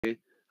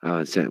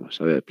Avancemos.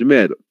 A ver,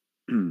 primero,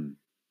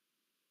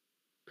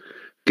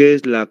 ¿qué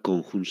es la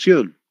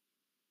conjunción?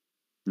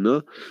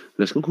 ¿No?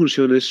 Las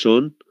conjunciones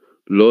son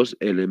los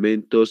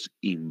elementos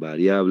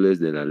invariables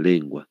de la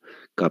lengua,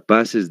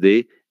 capaces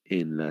de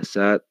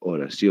enlazar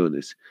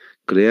oraciones,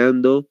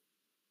 creando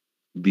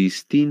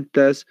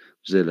distintas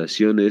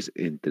relaciones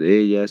entre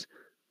ellas.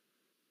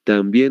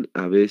 También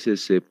a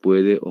veces se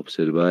puede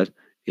observar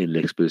en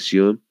la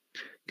expresión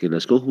que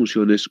las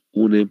conjunciones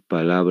unen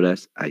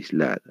palabras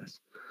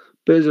aisladas,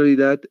 pero en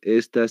realidad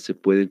estas se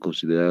pueden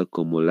considerar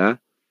como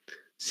la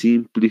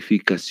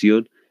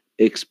simplificación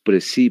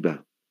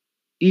expresiva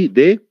y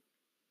de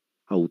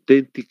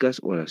auténticas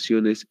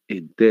oraciones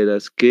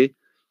enteras que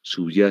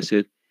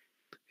subyacen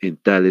en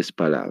tales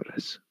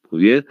palabras.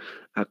 Muy bien,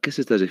 ¿a qué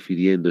se está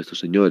refiriendo estos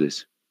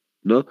señores?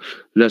 ¿No?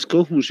 Las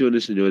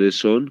conjunciones, señores,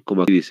 son,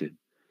 como aquí dice,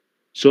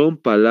 son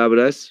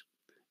palabras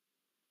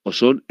o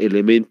son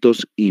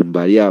elementos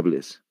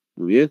invariables.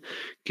 Muy bien,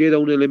 ¿qué era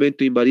un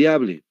elemento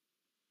invariable?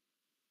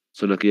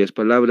 Son aquellas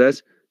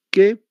palabras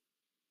que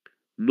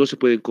no se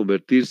pueden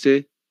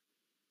convertirse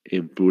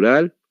en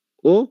plural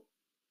o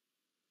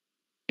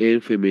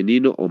en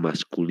femenino o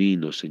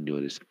masculino,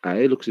 señores. A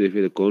él lo que se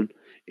refiere con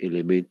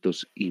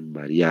elementos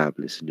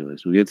invariables,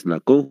 señores. Muy bien, la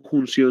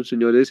conjunción,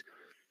 señores,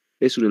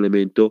 es un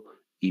elemento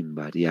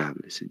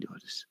invariable,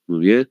 señores. Muy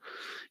bien.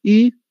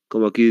 Y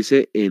como aquí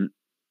dice,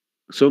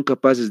 son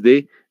capaces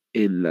de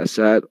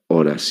enlazar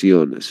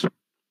oraciones.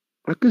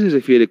 ¿A qué se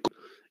refiere con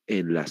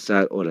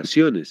enlazar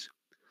oraciones?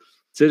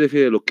 Se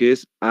refiere a lo que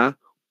es a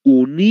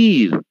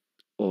unir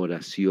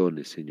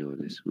oraciones,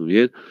 señores. Muy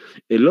bien.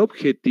 El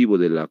objetivo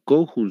de la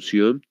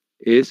conjunción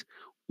es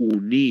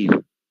unir,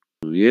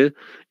 muy bien,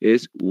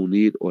 es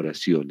unir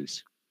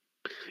oraciones.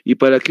 ¿Y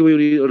para qué voy a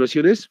unir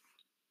oraciones?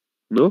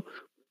 ¿No?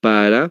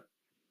 Para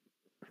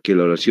que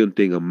la oración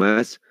tenga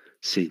más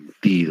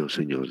sentido,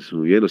 señores.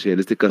 Muy bien, o sea, en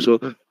este caso,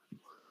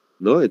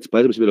 ¿no? Es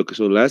para lo que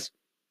son las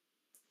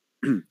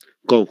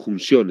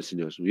conjunciones,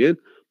 señores. Muy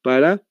bien,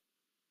 para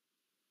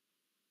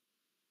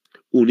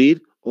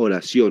unir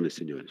oraciones,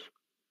 señores.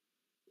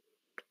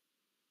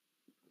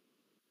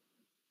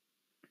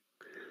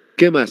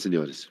 ¿Qué más,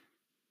 señores?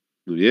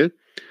 Muy bien.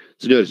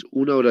 Señores,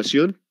 una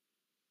oración,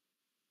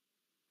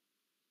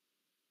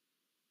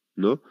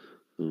 ¿no?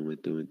 Un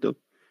momento.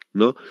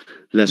 ¿No?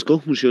 Las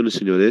conjunciones,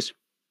 señores,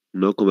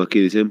 ¿no? Como aquí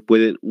dicen,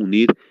 pueden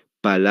unir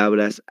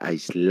palabras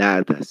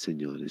aisladas,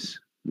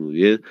 señores. Muy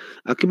bien.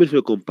 ¿A qué me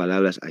refiero con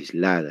palabras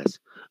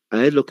aisladas?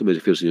 A es lo que me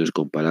refiero, señores,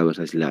 con palabras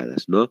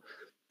aisladas, ¿no?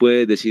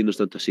 Puede decirnos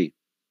tanto así.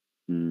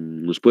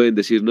 Nos pueden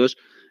decirnos,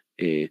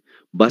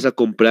 vas a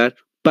comprar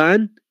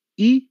pan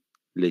y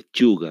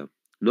lechuga,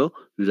 ¿no?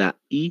 La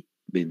I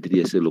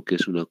vendría a ser lo que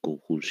es una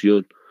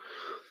conjunción.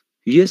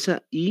 Y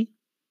esa I,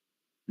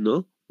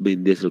 ¿no?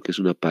 Vendría a ser lo que es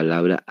una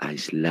palabra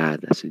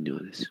aislada,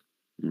 señores.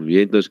 Muy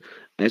bien, entonces,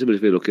 a eso me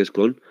refiero lo que es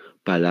con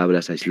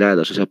palabras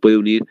aisladas. O sea, puede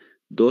unir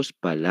dos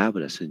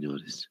palabras,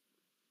 señores,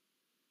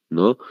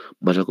 ¿no?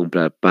 Vas a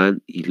comprar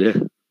pan y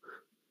leche,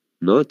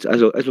 ¿no? Es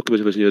lo que me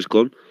refiero, señores,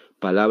 con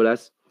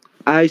palabras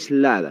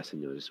aisladas,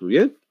 señores. Muy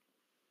bien.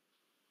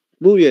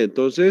 Muy bien,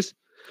 entonces,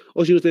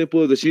 o si no, también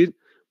puedo decir,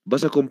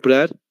 vas a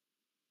comprar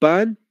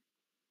pan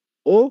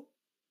o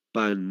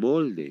pan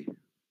molde.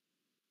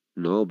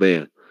 No,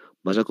 vean,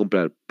 vas a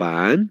comprar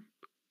pan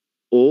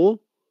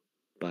o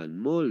pan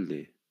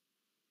molde,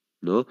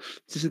 ¿no?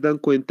 Si se dan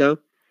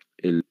cuenta,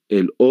 el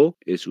o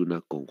es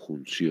una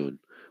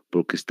conjunción,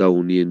 porque está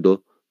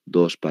uniendo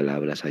dos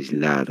palabras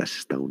aisladas, se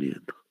está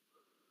uniendo.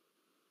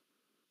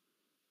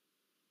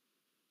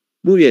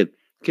 Muy bien,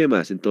 ¿qué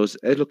más? Entonces,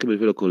 es lo que me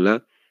refiero con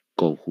la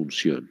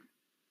conjunción.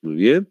 Muy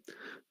bien,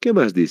 ¿qué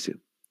más dice?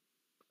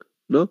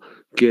 ¿No?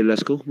 Que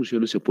las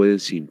conjunciones se pueden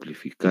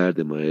simplificar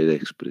de manera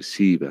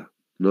expresiva,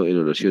 ¿no? En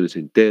oraciones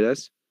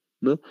enteras,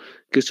 ¿no?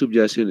 Que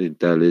subyacen en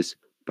tales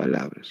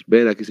palabras.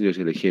 Ven aquí, señores,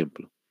 el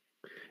ejemplo.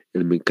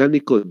 El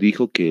mecánico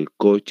dijo que el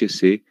coche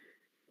se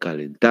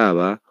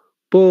calentaba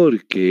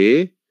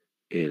porque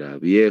era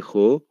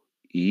viejo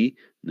y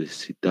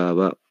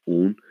necesitaba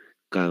un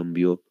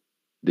cambio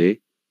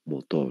de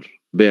motor.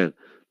 Vean,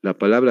 la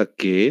palabra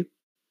que,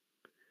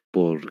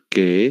 por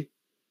qué,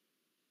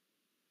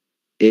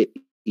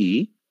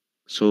 y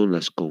son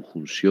las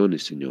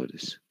conjunciones,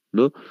 señores,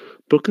 ¿no?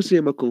 ¿Por qué se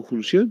llama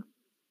conjunción?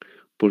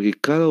 Porque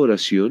cada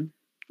oración,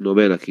 no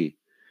vean aquí,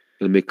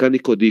 el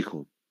mecánico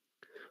dijo,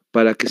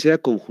 para que sea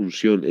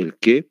conjunción el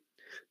que,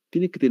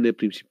 tiene que tener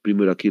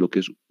primero aquí lo que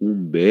es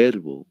un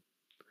verbo.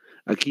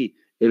 Aquí,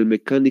 el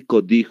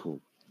mecánico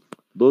dijo,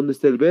 ¿dónde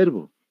está el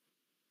verbo?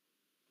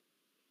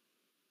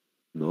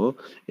 ¿No?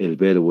 El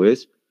verbo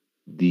es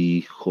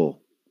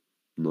dijo,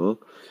 ¿no?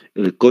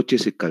 El coche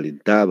se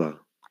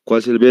calentaba. ¿Cuál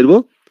es el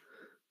verbo?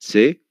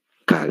 Se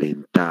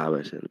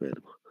calentaba es el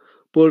verbo.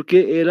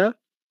 Porque era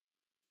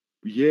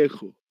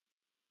viejo.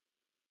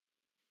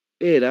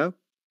 Era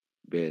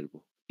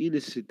verbo. Y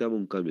necesitaba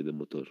un cambio de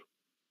motor.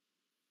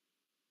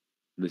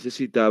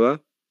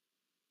 Necesitaba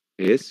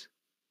es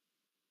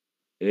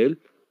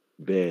el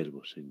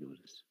verbo,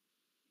 señores.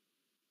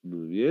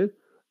 Muy bien.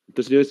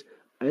 Entonces, señores,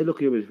 ahí es lo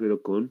que yo me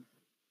refiero con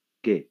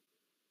 ¿qué?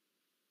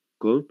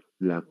 Con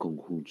la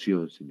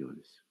conjunción,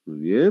 señores. Muy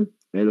bien.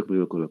 Es lo que me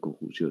digo con la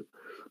conjunción.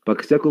 Para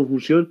que sea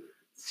conjunción,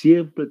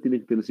 siempre tiene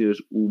que tener,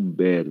 señores, un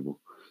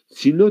verbo.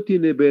 Si no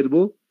tiene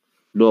verbo,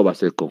 no va a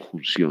ser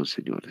conjunción,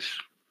 señores.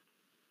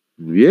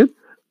 Muy bien.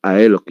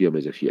 A es lo que yo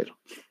me refiero.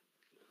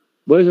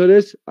 Bueno,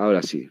 señores,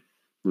 ahora sí.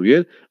 Muy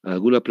bien.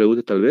 ¿Alguna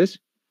pregunta tal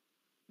vez?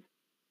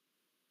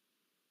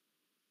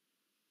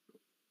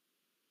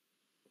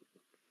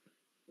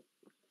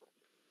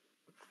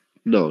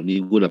 No,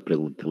 ninguna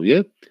pregunta. Muy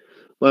bien.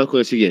 Vamos con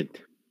el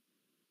siguiente.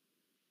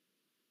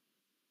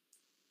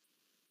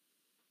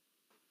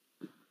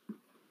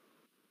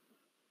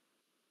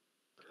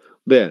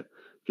 Vean,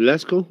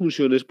 las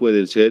conjunciones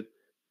pueden ser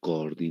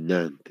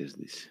coordinantes,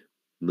 dice,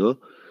 ¿no?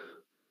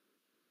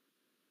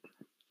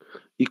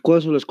 ¿Y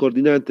cuáles son las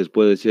coordinantes?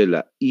 Pueden ser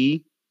la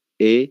I,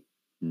 E,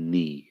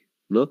 ni,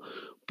 ¿no?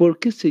 ¿Por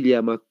qué se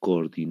llama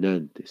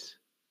coordinantes?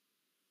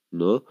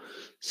 ¿No?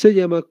 Se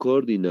llama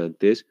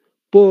coordinantes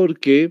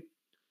porque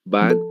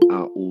van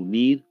a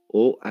unir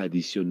o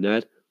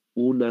adicionar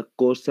una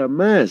cosa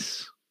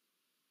más,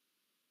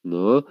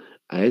 ¿no?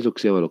 A eso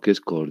que se llama lo que es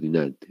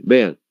coordinante.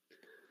 Vean,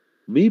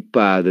 mi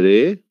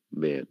padre,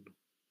 vean,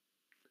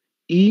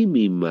 y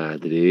mi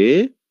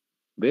madre,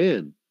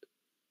 vean,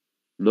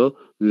 ¿no?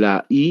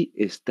 La I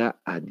está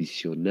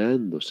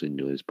adicionando,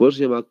 señores. Por eso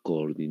se llama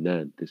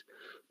coordinantes,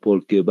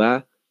 porque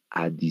va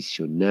a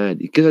adicionar.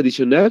 ¿Y qué es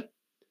adicionar?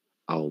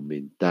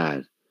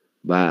 Aumentar,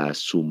 va a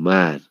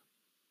sumar,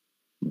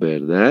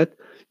 ¿verdad?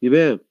 Y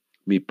vean,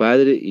 mi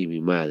padre y mi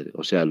madre,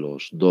 o sea,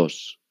 los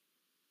dos.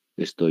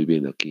 Estoy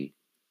viendo aquí.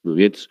 Muy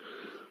bien. Entonces,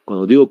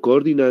 cuando digo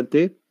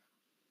coordinante,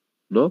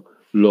 ¿no?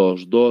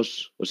 Los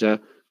dos, o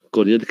sea,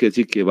 coordinante quiere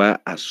decir que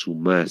va a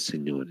sumar,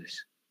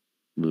 señores.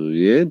 Muy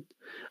bien.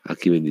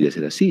 Aquí vendría a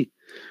ser así.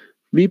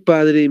 Mi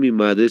padre y mi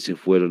madre se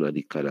fueron a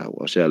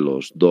Nicaragua, o sea,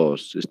 los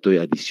dos. Estoy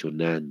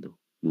adicionando.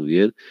 Muy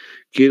bien.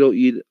 Quiero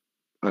ir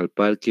al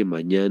parque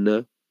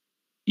mañana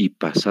y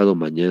pasado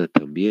mañana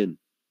también.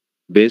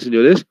 ¿Ven,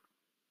 señores?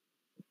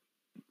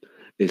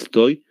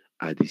 Estoy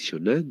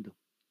adicionando.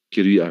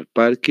 Quiero ir al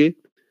parque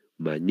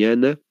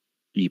mañana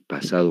y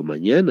pasado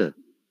mañana.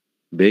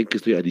 ¿Ven que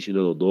estoy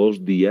adicionando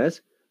 2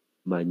 días,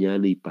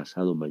 mañana y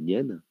pasado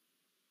mañana?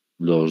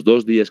 Los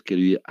 2 días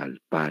quiero ir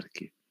al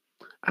parque.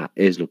 Ah,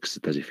 es lo que se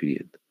está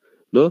refiriendo,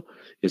 ¿no?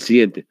 El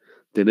siguiente,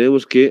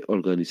 tenemos que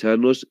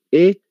organizarnos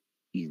e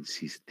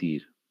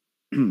insistir.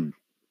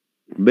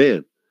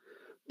 Vean,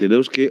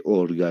 tenemos que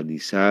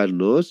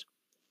organizarnos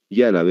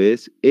y a la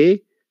vez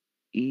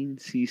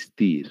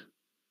insistir.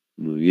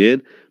 Muy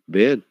bien,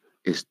 vean,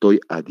 estoy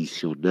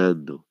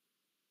adicionando,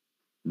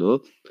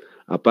 ¿no?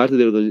 Aparte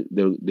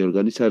de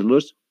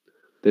organizarnos,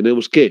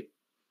 tenemos que,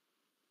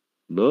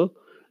 ¿no?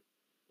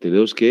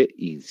 Tenemos que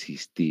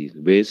insistir.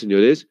 ¿Ven,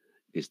 señores?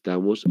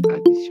 Estamos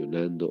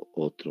adicionando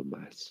otro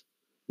más.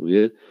 Muy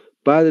bien.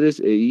 Padres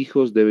e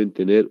hijos deben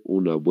tener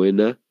una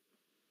buena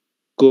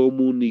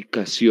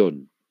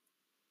comunicación.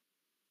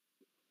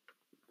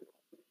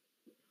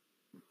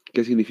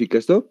 ¿Qué significa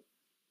esto?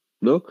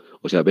 ¿No?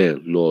 O sea,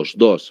 vean, los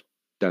dos,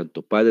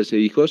 tanto padres e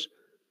hijos,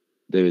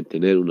 deben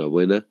tener una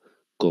buena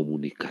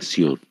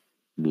comunicación.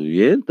 Muy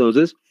bien,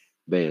 entonces,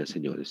 vean,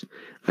 señores,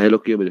 a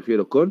lo que yo me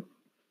refiero con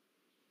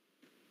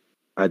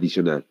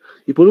adicional.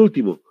 Y por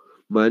último,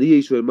 María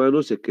y su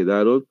hermano se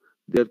quedaron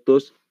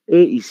despiertos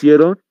e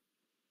hicieron,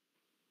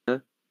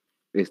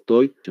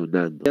 estoy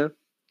adicionando,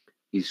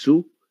 y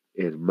su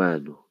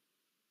hermano.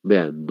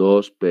 Vean,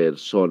 2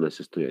 personas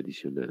estoy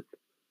adicionando.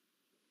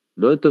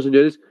 ¿No? Entonces,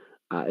 señores,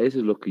 a eso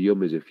es lo que yo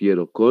me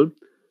refiero con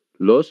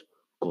los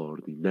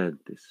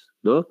coordinantes,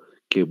 ¿no?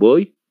 Que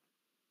voy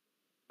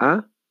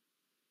a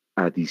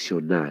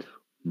adicionar.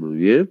 Muy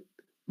bien.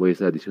 Voy a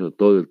estar adicionando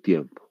todo el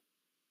tiempo,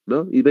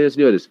 ¿no? Y vean,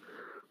 señores,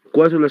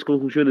 ¿cuáles son las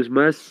conjunciones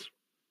más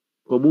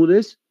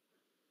comunes?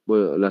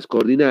 Bueno, las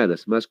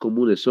coordinadas más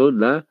comunes son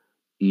la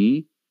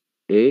i,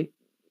 e,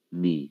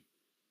 ni.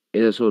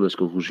 Esas son las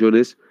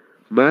conjunciones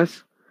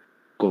más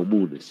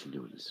comunes,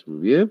 señores. Muy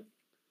bien.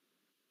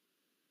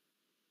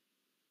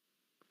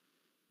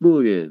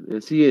 Muy bien.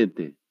 El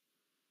siguiente.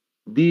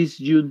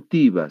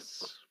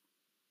 Disyuntivas.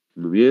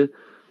 Muy bien.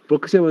 ¿Por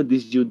qué se llaman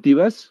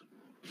disyuntivas?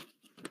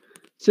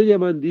 Se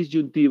llaman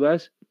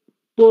disyuntivas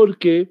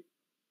porque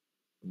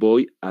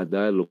voy a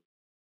dar lo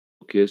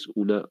que es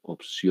una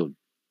opción.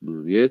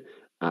 Muy bien.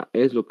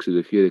 Es lo que se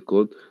refiere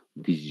con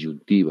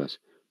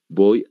disyuntivas.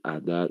 Voy a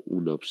dar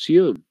una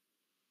opción.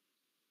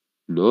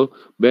 ¿No?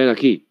 Vean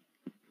aquí.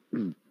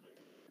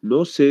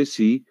 No sé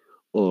si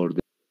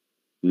ordenar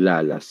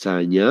la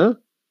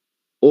lasaña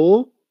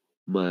o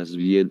más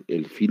bien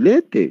el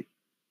filete.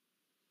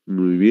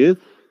 Muy bien.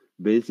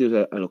 ¿Ven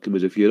a lo que me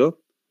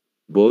refiero?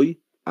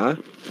 Voy a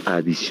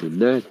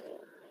adicionar.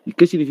 ¿Y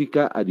qué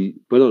significa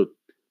perdón,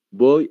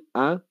 voy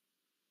a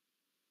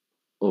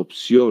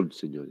opción,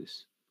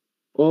 señores.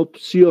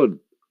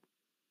 Opción.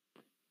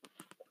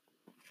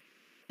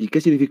 ¿Y qué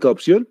significa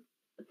opción?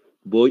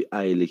 Voy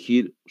a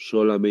elegir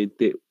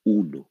solamente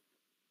uno.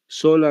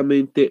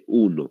 Solamente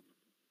uno.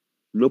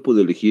 No puedo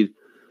elegir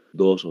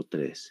 2 o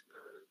 3.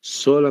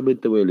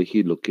 Solamente voy a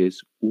elegir lo que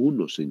es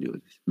uno,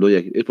 señores. No,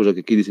 es por eso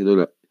que aquí dice,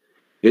 no,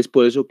 es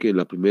por eso que en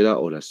la primera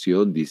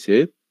oración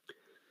dice,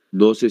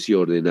 no sé si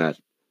ordenar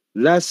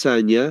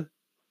lasaña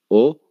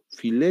o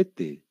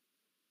filete.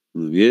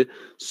 Muy bien.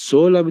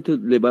 Solamente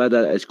le va a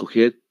dar a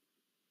escoger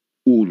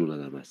uno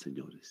nada más,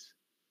 señores.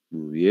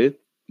 Muy bien.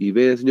 Y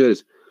vean,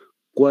 señores,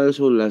 ¿cuáles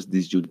son las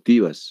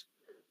disyuntivas?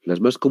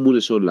 Las más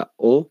comunes son la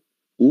o,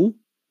 u,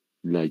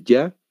 la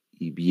ya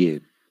y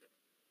bien.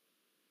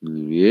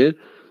 Muy bien.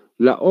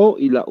 La o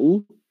y la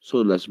u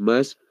son las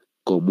más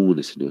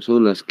comunes, señores.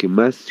 Son las que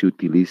más se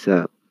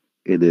utiliza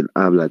en el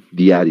habla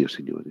diario,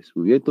 señores.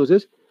 Muy bien.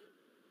 Entonces,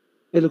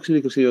 es lo que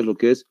significa, señores, lo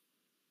que es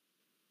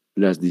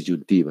las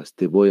disyuntivas.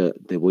 Te voy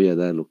a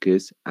dar lo que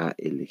es a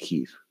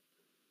elegir.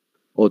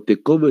 O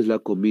te comes la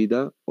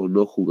comida o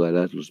no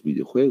jugarás los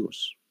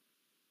videojuegos.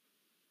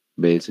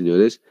 ¿Ven,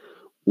 señores?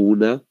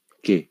 Una,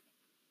 ¿qué?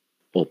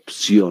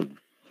 Opción,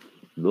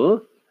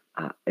 ¿no?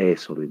 A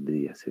eso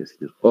vendría a ser,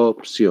 señor.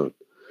 Opción.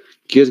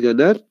 ¿Quieres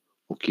ganar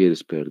o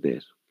quieres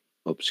perder?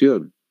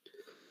 Opción.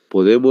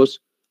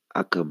 Podemos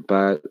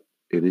acampar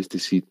en este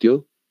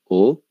sitio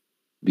o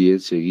bien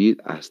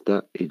seguir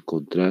hasta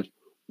encontrar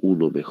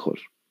uno mejor,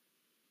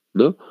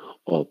 ¿no?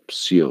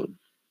 Opción.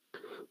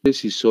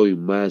 Si soy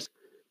más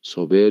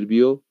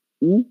soberbio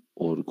u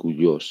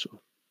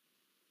orgulloso.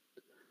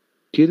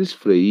 ¿Quieres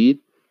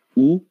freír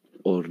u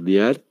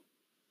hornear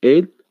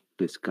el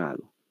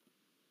pescado?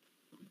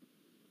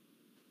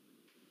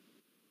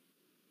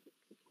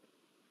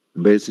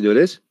 ¿Ven,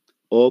 señores?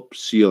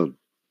 Opción.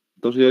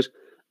 Entonces, señores,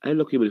 a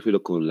lo que me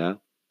refiero con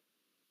la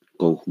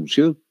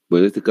conjunción.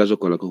 Bueno, en este caso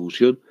con la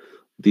conjunción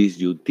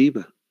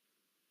disyuntiva.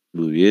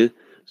 Muy bien.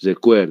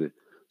 Recuerden,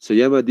 se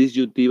llama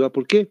disyuntiva,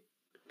 ¿por qué?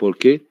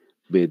 Porque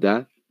me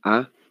da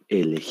a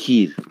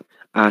elegir,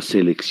 a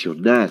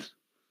seleccionar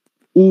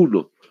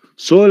uno.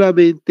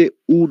 Solamente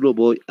uno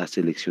voy a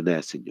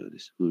seleccionar,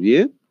 señores. Muy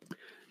bien.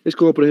 Es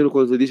como, por ejemplo,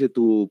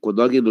 cuando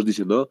cuando alguien nos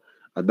dice, ¿no?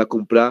 Anda a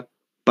comprar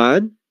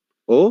pan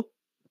o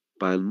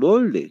pan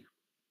molde.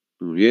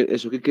 Muy bien.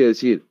 ¿Eso qué quiere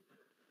decir?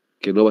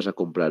 Que no vas a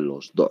comprar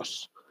los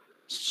dos.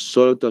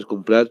 Solo te vas a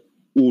comprar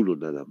uno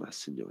nada más,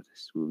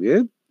 señores. Muy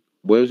bien.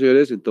 Bueno,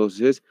 señores,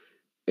 entonces,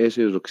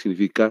 eso es lo que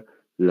significa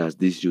las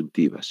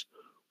disyuntivas.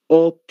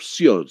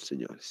 Opción,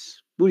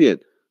 señores. Muy bien.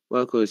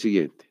 Vamos con el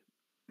siguiente.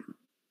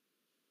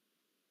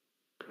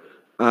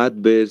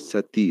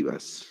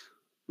 Adversativas.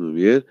 Muy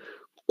bien.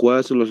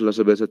 ¿Cuáles son las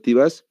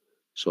adversativas?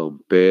 Son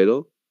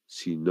pero,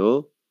 si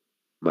no,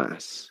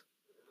 más.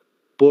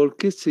 ¿Por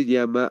qué se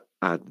llama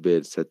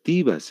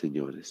adversativa,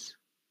 señores?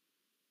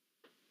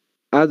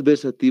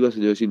 Adversativa,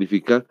 señores,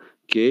 significa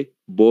que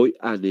voy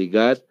a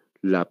negar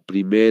la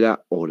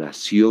primera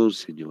oración,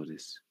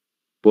 señores.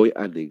 Voy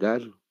a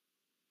negarlo,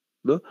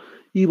 ¿no?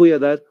 Y voy a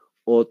dar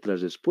otra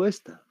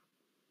respuesta,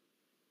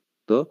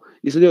 ¿no?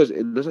 Y señores,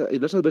 en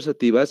las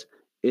adversativas,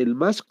 el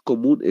más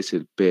común es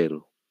el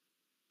pero.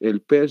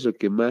 El pero es el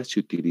que más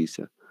se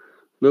utiliza.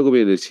 Luego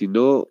viene el si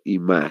no y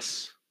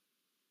más.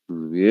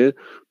 Muy bien.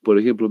 Por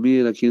ejemplo,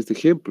 miren aquí en este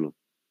ejemplo.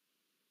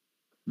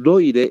 No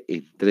iré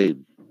en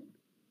tren,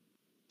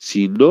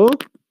 sino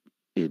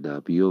en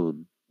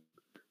avión.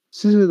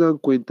 Si se dan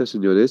cuenta,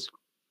 señores,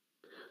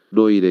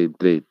 no iré en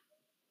tren,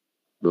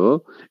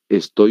 ¿no?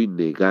 Estoy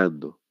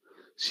negando.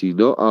 Si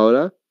no,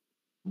 ahora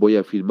voy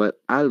a afirmar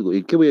algo.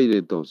 ¿En qué voy a ir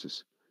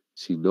entonces?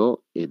 Si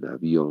no, en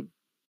avión.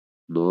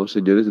 ¿No,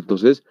 señores?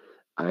 Entonces,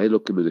 a es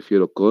lo que me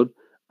refiero con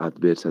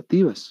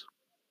adversativas.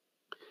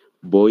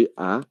 Voy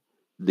a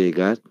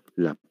negar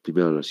la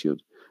primera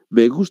oración.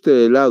 Me gusta el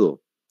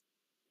helado,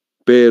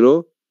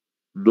 pero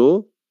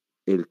no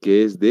el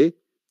que es de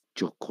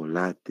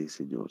chocolate,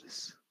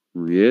 señores.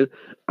 Muy bien.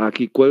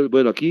 Aquí,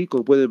 bueno, aquí,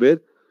 como pueden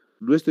ver,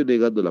 no estoy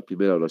negando la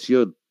primera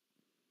oración,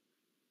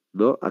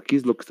 ¿no? Aquí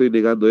es lo que estoy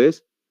negando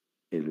es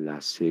en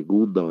la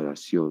segunda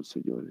oración,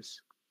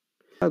 señores.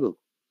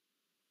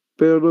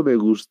 Pero no me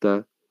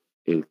gusta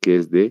el que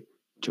es de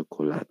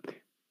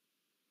chocolate.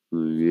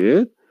 Muy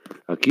bien.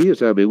 Aquí, o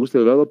sea, me gusta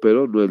el helado,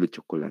 pero no el de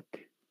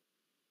chocolate,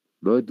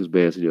 ¿no? Entonces,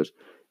 vean, señores,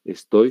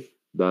 estoy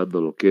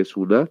dando lo que es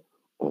una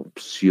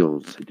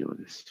opción,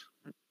 señores.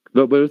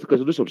 No, bueno, en este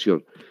caso no es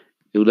opción,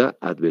 es una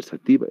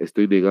adversativa.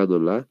 Estoy negando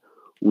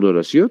una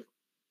oración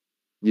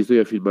y estoy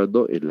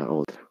afirmando en la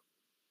otra.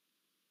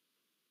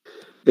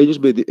 Ellos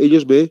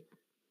me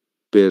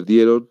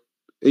perdieron,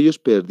 ellos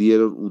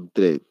perdieron un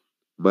tren,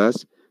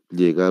 más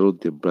llegaron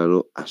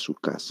temprano a su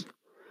casa.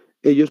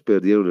 Ellos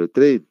perdieron el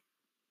tren,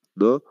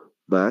 ¿no?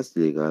 Más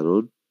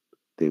llegaron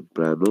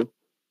temprano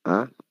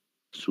a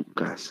su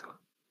casa.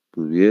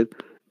 Muy bien.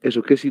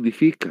 ¿Eso qué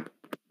significa?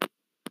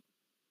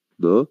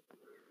 ¿No?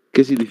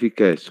 ¿Qué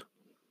significa eso?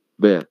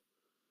 Vean,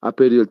 ¿ha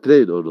perdido el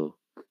tren o no?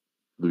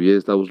 Muy bien,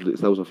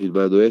 estamos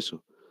afirmando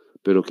eso.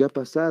 Pero ¿qué ha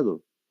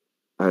pasado?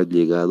 Han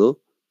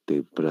llegado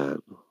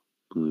temprano.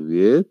 Muy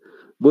bien.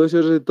 Bueno,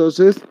 señores,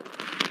 entonces,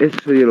 eso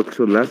sería lo que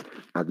son las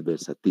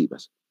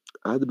adversativas.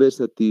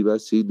 Adversativa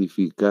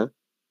significa,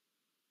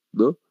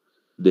 ¿no?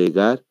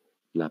 Negar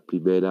la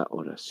primera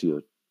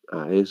oración.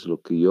 A eso es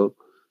lo que yo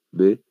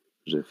me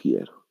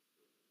refiero.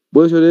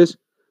 Bueno, señores,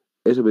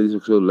 Eso me dice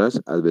que son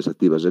las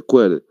adversativas.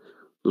 Recuerden,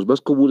 los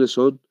más comunes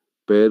son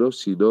pero,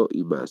 si no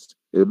y más.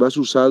 El más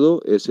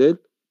usado es el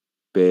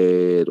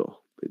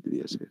pero,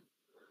 vendría a ser.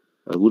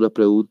 ¿Alguna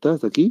pregunta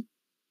hasta aquí?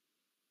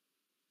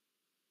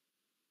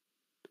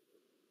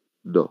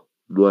 No,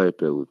 no hay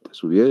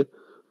preguntas. Muy bien,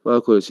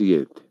 vamos con el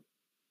siguiente.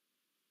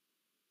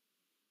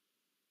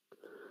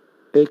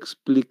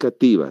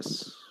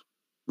 Explicativas.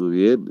 Muy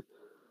bien.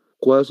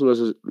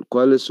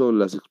 ¿Cuáles son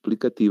las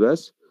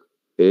explicativas?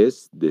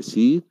 Es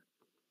decir,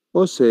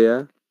 o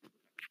sea,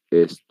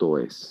 esto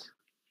es.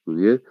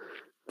 Muy bien.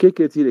 ¿Qué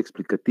quiere decir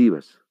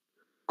explicativas?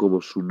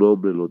 Como su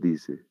nombre lo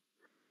dice.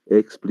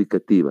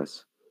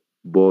 Explicativas.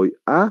 Voy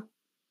a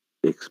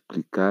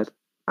explicar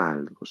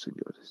algo,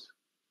 señores.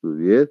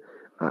 Muy bien.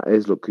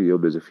 Es lo que yo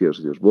me refiero,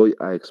 señores. Voy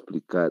a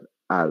explicar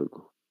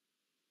algo.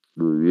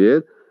 Muy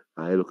bien.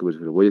 Es lo que me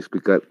refiero. Voy a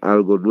explicar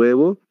algo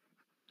nuevo,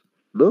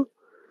 ¿no?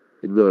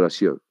 En una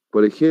oración.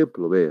 Por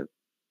ejemplo, vean.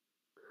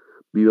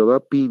 Mi mamá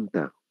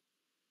pinta,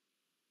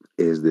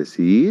 es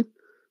decir,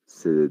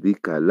 se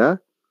dedica a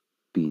la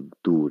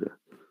pintura.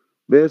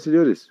 Vean,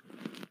 señores,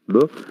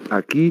 ¿no?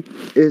 Aquí,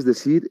 es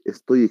decir,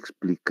 estoy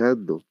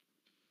explicando,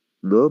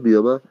 ¿no?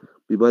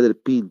 Mi madre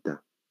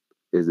pinta,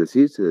 es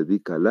decir, se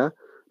dedica a la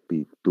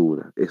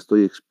pintura.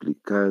 Estoy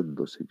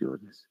explicando,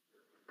 señores.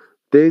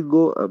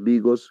 Tengo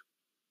amigos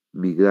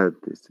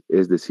migrantes,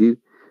 es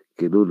decir,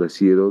 que no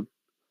nacieron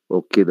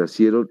o que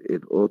nacieron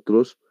en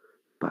otros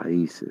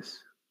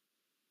países.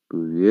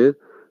 Muy bien.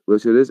 Bueno,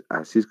 señores,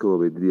 así es como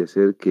vendría a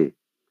ser que,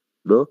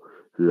 ¿no?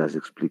 Las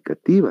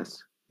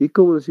explicativas. Y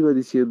como les iba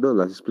diciendo,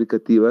 las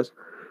explicativas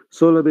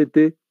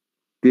solamente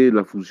tienen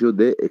la función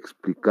de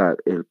explicar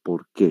el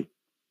por qué.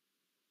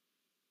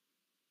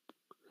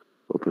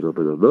 Oh,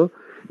 perdón, ¿no?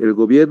 El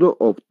gobierno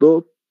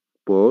optó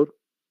por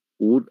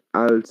un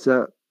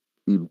alza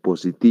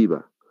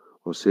impositiva,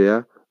 o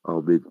sea,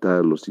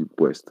 aumentar los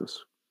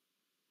impuestos.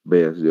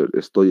 Vean, señor,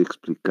 estoy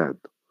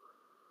explicando.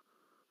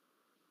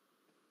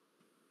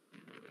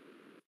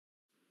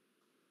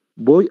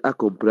 Voy a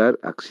comprar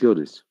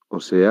acciones, o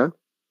sea,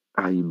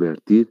 a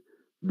invertir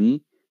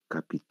mi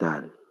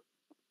capital.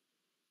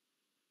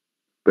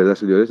 ¿Verdad,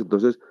 señores?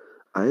 Entonces,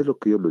 a es lo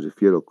que yo me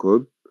refiero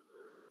con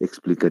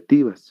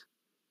explicativas.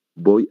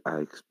 Voy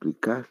a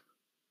explicar,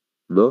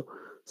 ¿no?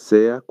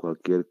 Sea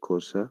cualquier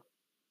cosa,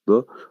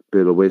 ¿no?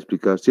 Pero voy a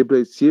explicar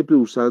siempre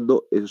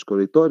usando esos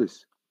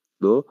conectores,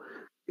 ¿no?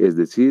 Es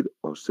decir,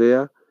 o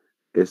sea,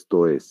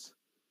 esto es.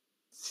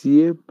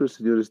 Siempre,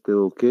 señores,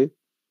 tengo que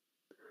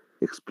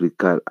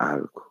explicar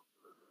algo.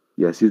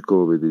 Y así es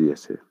como vendría a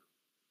ser.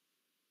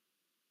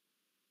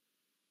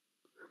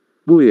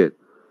 Muy bien,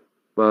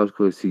 vamos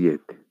con el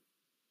siguiente.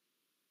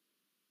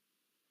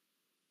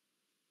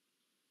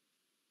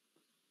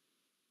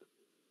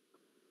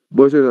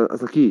 Voy a hacer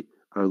hasta aquí.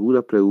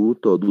 ¿Alguna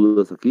pregunta o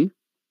dudas aquí?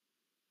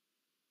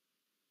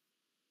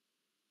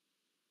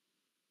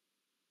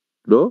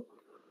 ¿No?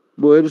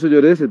 Bueno,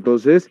 señores,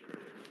 entonces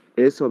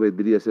eso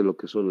vendría a ser lo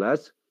que son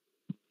las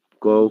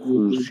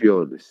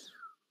conjunciones.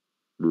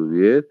 Muy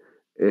bien,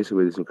 eso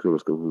vendría a ser lo que son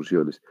las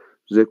conjunciones.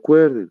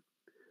 Recuerden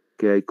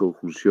que hay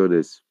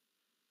conjunciones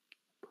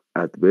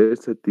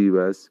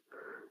adversativas,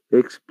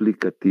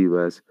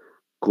 explicativas,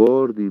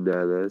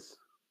 coordinadas,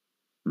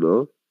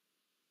 ¿no?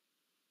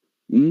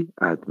 Y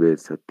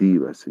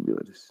adversativas,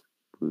 señores.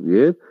 Muy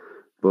bien,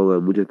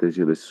 pongan mucha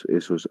atención a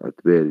esos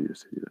adverbios,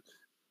 señores.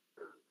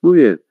 Muy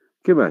bien,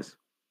 ¿qué más?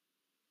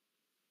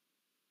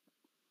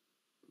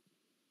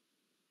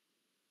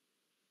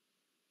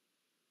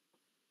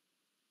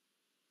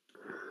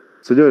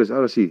 Señores,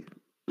 ahora sí,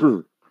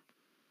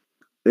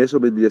 eso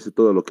vendría a ser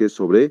todo lo que es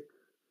sobre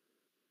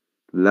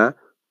la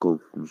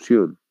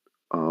conjunción.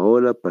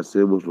 Ahora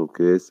pasemos lo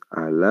que es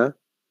ahora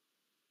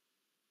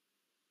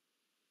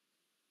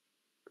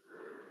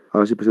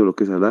sí pasemos lo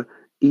que es a la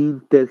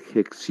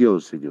interjección,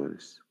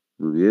 señores.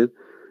 Muy bien,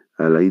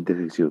 a la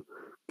interjección.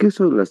 ¿Qué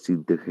son las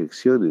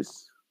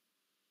interjecciones?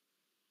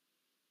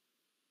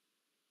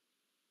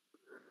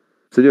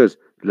 Señores,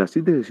 las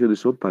interjecciones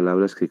son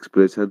palabras que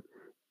expresan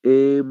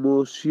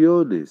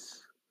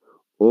emociones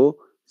o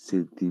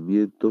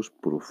sentimientos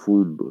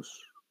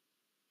profundos.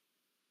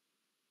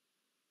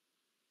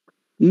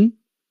 Y,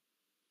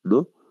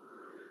 ¿no?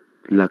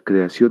 La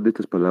creación de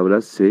estas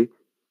palabras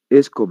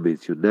es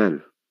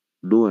convencional,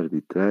 no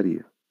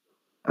arbitraria.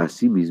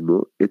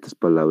 Asimismo, estas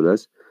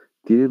palabras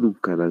tienen un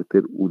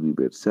carácter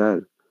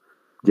universal,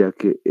 ya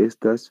que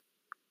estas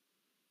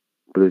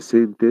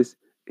presentes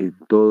en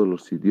todos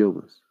los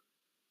idiomas,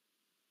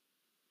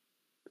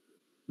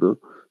 ¿no?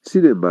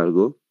 Sin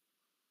embargo,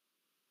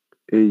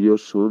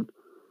 ellos son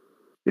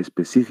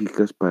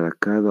específicas para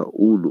cada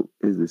uno,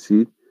 es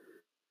decir,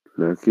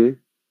 la que,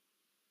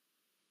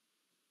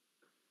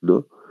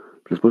 ¿no?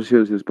 Las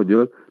posiciones en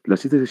español,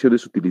 las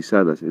intersecciones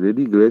utilizadas en el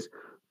inglés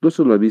no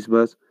son las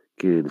mismas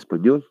que en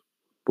español,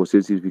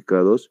 poseen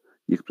significados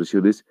y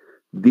expresiones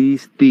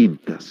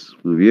distintas.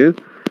 Muy bien.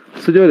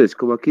 Señores,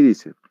 como aquí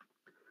dice,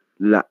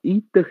 la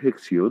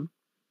interjección,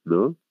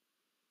 ¿no?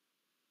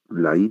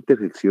 La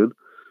interjección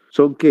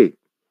son ¿qué?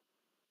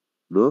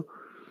 ¿No?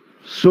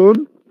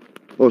 Son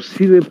O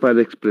sirven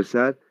para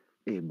expresar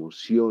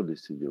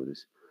emociones,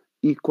 señores.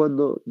 Y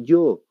cuando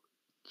yo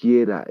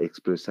quiera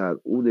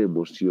expresar una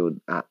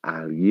emoción a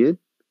alguien,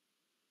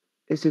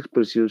 esa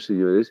expresión,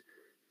 señores,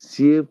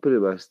 siempre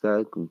va a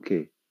estar ¿con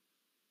qué?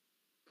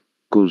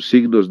 Con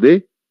signos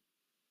de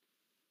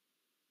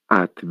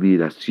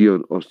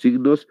admiración o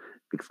signos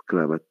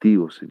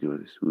exclamativos,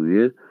 señores. Muy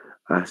bien.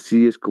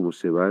 Así es como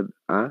se van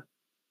a,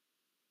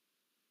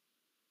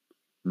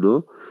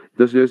 ¿no?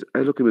 Entonces, señores,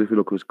 es lo que me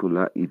refiero con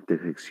la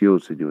interjección,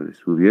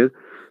 señores. Muy bien.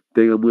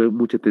 Tengan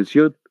mucha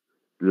atención.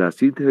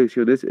 Las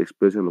interjecciones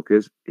expresan lo que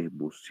es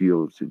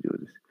emoción,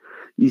 señores.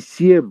 Y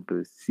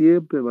siempre,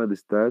 siempre van a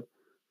estar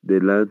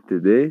delante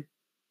de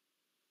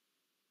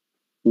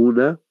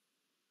una,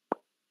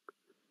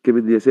 ¿qué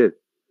vendría a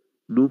ser?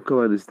 Nunca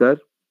van a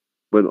estar,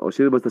 bueno, o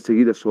siempre van a estar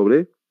seguidas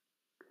sobre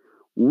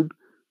un,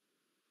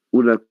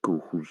 una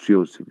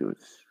conjunción,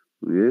 señores.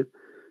 Muy bien.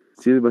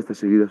 Siempre va a estar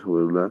seguida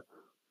sobre una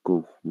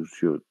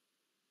conjunción.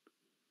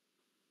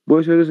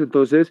 Bueno, señores,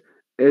 entonces,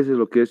 eso es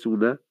lo que es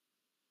una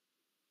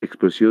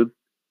expresión,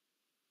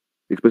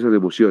 expresa de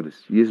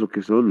emociones. Y es lo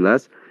que son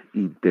las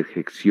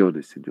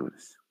interjecciones,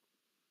 señores.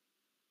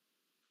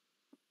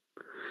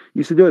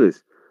 Y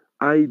señores,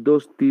 hay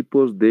dos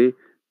tipos de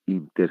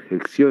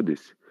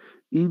interjecciones.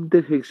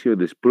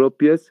 Interjecciones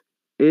propias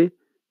e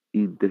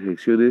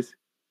interjecciones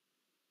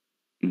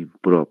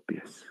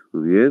impropias.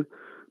 Muy bien.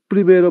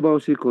 Primero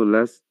vamos a ir con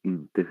las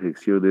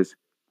interjecciones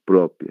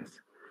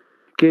propias.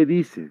 ¿Qué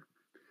dice?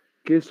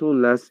 ¿Qué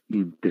son las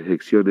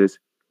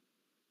interjecciones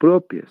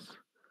propias?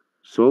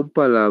 Son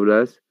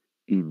palabras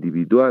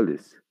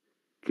individuales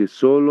que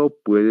solo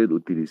pueden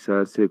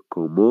utilizarse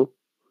como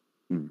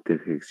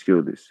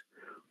interjecciones,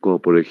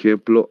 como por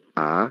ejemplo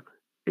a,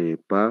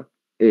 epa,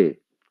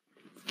 e.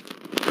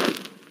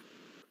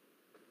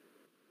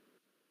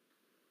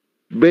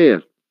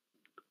 Vean,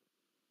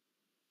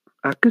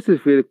 ¿a qué se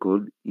refiere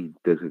con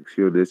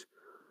interjecciones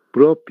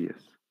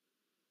propias?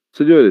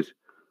 Señores,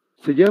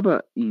 se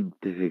llama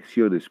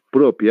interjecciones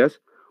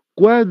propias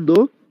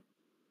cuando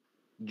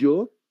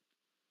yo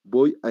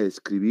voy a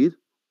escribir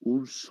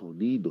un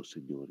sonido,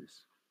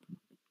 señores.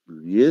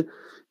 Muy bien.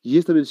 Y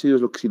esto también,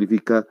 señores, lo que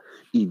significa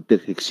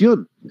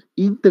interjección.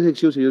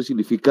 Interjección, señores,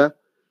 significa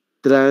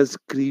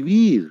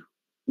transcribir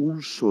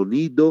un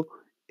sonido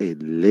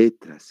en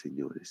letras,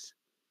 señores.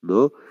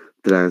 ¿No?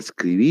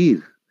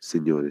 Transcribir,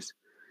 señores.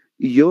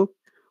 Y yo,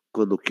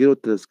 cuando quiero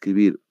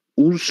transcribir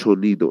un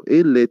sonido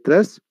en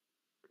letras,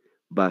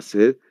 va a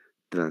ser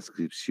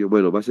transcripción,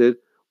 bueno, va a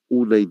ser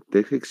una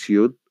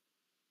interjección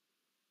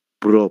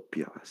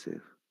propia, va a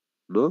ser,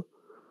 ¿no?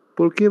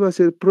 ¿Por qué va a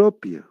ser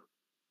propia?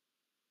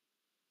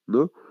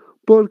 ¿No?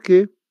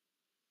 Porque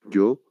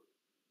yo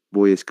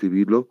voy a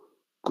escribirlo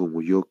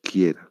como yo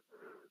quiera.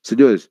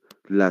 Señores,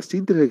 las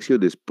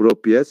interjecciones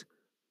propias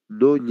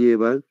no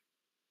llevan,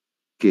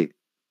 ¿qué?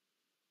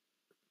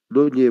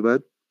 No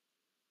llevan,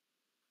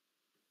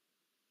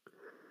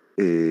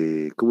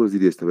 ¿cómo les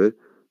diría esto? A ver,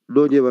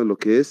 no llevan lo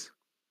que es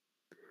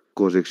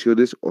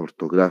correcciones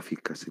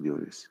ortográficas,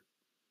 señores.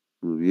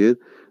 Muy bien,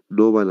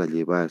 no van a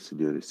llevar,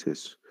 señores,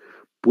 eso.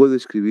 Puedo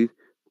escribir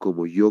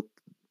como yo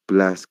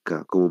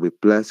plazca, como me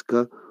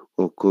plazca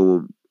o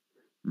como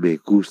me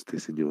guste,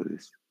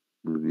 señores.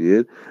 Muy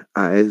bien,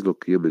 a es lo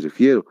que yo me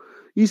refiero.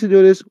 Y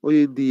señores,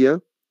 hoy en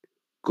día,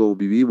 como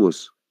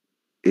vivimos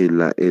en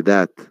la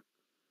edad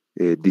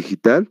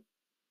digital,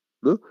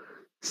 ¿no?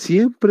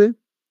 Siempre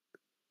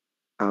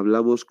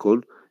hablamos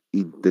con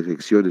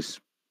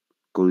interjecciones,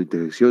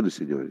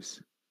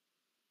 señores.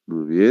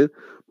 Muy bien.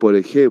 Por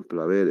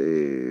ejemplo, a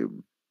ver,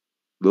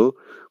 ¿no?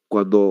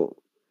 Cuando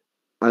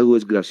algo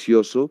es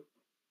gracioso,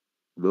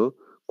 ¿no?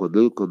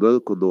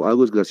 Cuando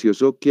algo es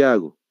gracioso, ¿qué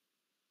hago?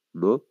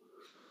 ¿No?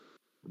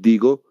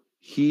 Digo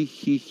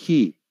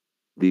ji.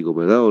 Digo,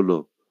 ¿verdad o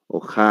no? O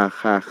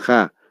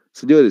ja.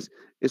 Señores,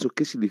 ¿eso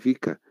qué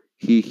significa?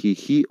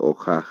 Ji o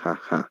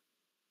ja.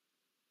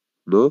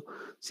 ¿No?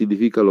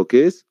 Significa lo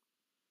que es,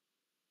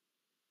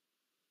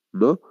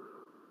 ¿no?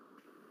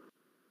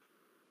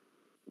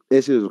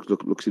 Eso es lo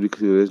que significa,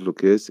 señores, lo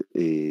que es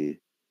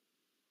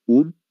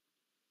un,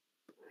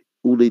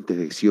 una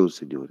interjección,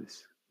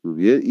 señores. Muy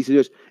bien. Y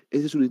señores,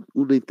 esa es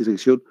una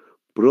interjección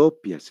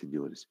propia,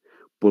 señores,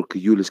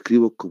 porque yo lo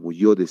escribo como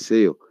yo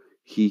deseo.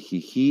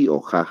 Ji o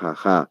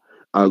ja.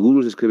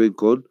 Algunos escriben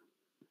con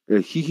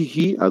el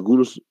jijiji,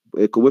 algunos,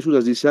 como es una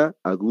risa,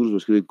 algunos lo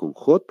escriben con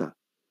J,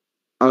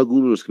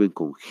 algunos lo escriben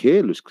con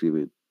G, lo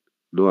escriben,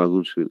 no,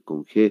 algunos escriben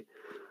con G,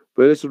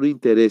 pero eso no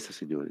interesa,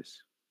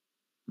 señores,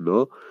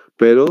 ¿no?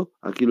 Pero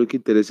aquí lo que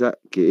interesa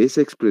que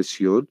esa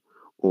expresión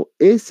o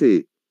esa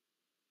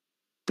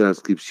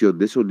transcripción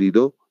de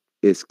sonido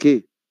es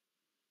que,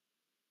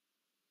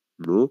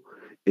 ¿no?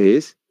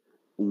 Es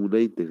una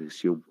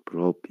interjección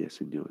propia,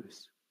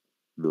 señores,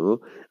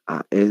 ¿no?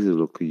 A eso es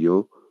lo que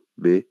yo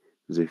me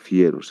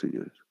refiero,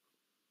 señores,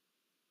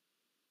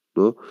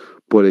 ¿no?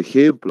 Por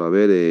ejemplo, a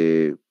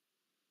ver,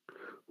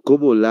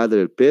 ¿cómo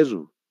ladra el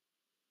perro?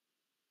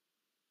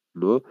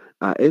 ¿No?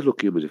 Es lo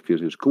que yo me refiero,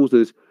 señores. ¿Cómo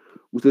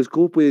ustedes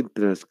cómo pueden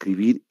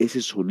transcribir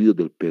ese sonido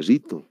del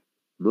perrito?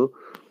 ¿no?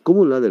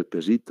 ¿Cómo ladra el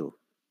perrito?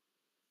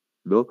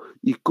 ¿No?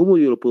 ¿Y cómo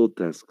yo lo puedo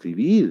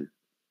transcribir?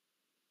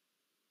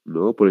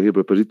 ¿No? Por ejemplo,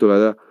 el perrito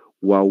ladra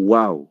wow,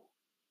 wow,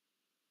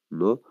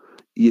 ¿no?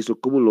 ¿Y eso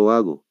cómo lo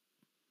hago?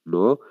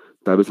 ¿No?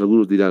 Tal vez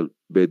algunos dirán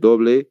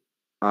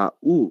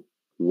W-A-U,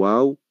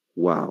 wow,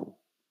 wow,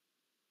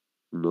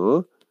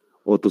 ¿no?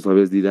 Otros tal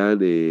vez dirán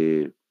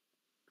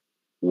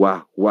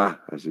guau, guau,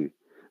 así,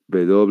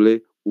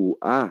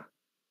 W-U-A,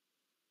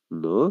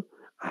 ¿no?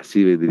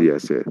 Así vendría a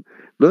ser,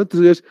 ¿no?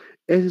 Entonces,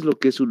 eso es lo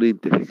que es una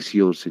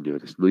interjección,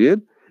 señores, ¿no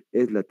bien?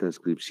 Es la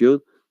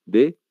transcripción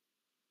de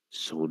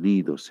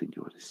sonidos,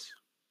 señores.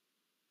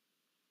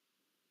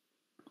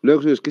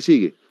 Luego, señores, ¿qué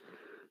sigue?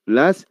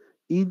 Las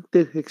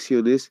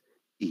interjecciones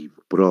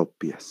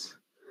impropias.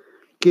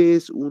 ¿Qué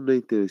es una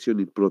interjección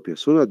impropia?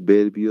 Son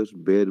adverbios,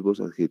 verbos,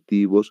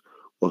 adjetivos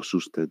o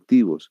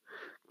sustantivos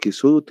que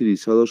son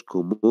utilizados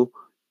como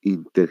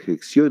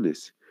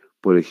interjecciones.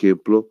 Por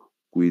ejemplo,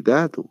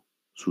 cuidado,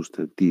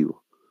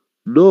 sustantivo.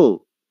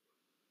 No,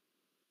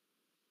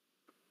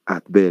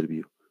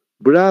 adverbio.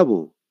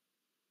 Bravo,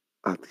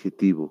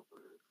 adjetivo.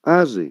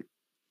 Arre,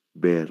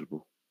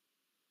 verbo.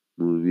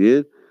 Muy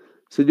bien.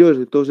 Señores,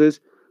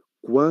 entonces,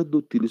 ¿cuándo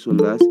utilizo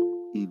las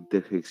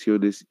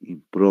interjecciones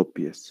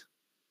impropias?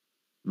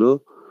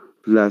 ¿No?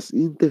 Las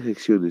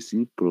interjecciones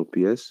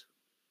impropias,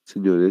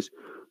 señores,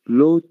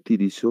 lo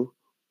utilizo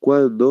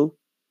cuando,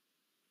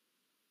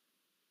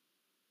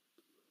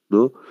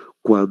 ¿no?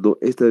 Cuando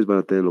esta vez van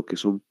a tener lo que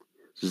son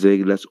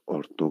reglas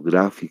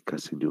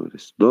ortográficas,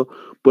 señores, ¿no?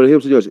 Por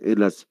ejemplo, señores,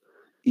 en las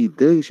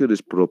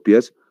interjecciones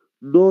propias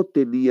no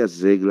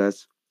tenías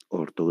reglas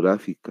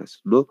ortográficas,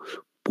 ¿no?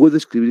 Puedo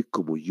escribir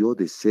como yo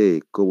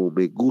desee, como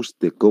me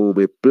guste, como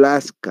me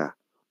plazca,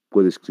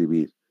 puedo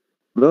escribir,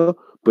 ¿no?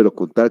 Pero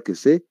con tal que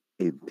se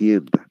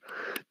entienda.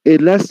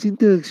 En las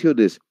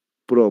interjecciones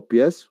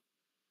propias,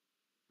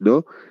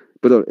 ¿no?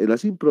 Perdón, en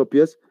las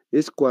impropias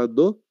es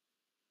cuando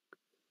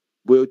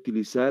voy a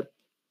utilizar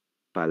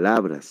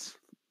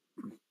palabras,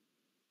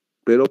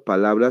 pero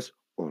palabras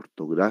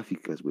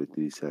ortográficas voy a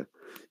utilizar.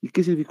 ¿Y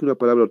qué significa una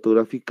palabra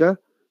ortográfica?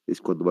 Es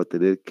cuando va a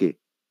tener que,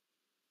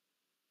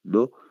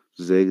 ¿no?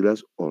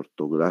 Reglas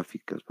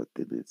ortográficas va a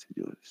tener,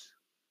 señores.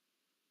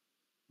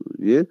 Muy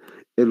bien.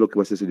 Es lo que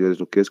va a hacer, señores,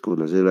 lo que es con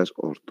las reglas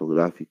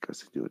ortográficas,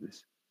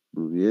 señores.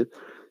 Muy bien.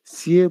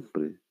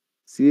 Siempre,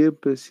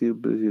 siempre,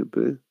 siempre,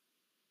 siempre,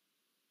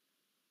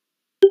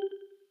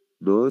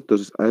 ¿no?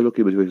 Entonces, hay lo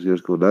que me refiero,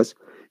 señores, con las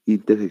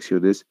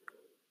interjecciones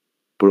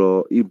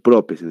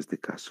impropias en este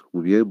caso.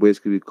 Muy bien, voy a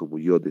escribir como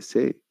yo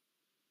desee,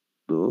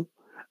 ¿no?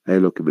 A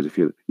lo que me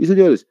refiero. Y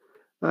señores,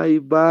 hay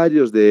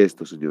varios de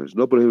estos, señores,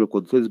 ¿no? Por ejemplo,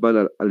 cuando ustedes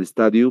van al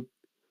estadio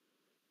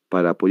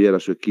para apoyar a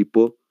su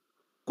equipo,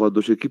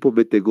 cuando su equipo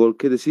mete gol,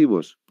 ¿qué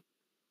decimos?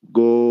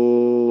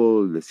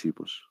 Gol,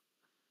 decimos.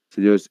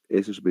 Señores,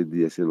 eso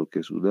vendría a ser lo que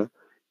es una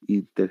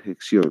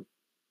interjección.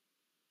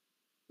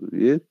 Muy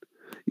bien.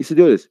 Y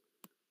señores,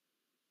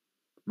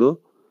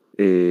 ¿no?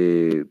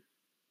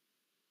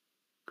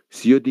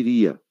 Si yo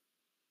diría,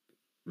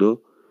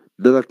 ¿no?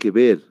 Nada que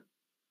ver.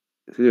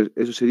 Señores,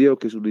 ¿eso sería lo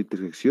que es una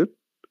interjección?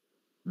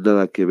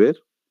 Nada que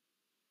ver.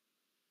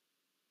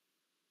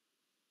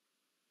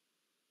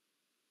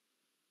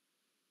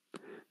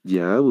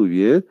 Ya, muy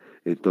bien.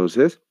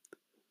 Entonces,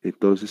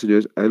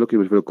 señores, a lo que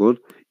me refiero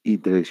con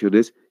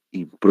interjecciones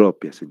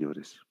impropias,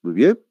 señores. Muy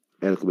bien.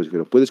 A lo que me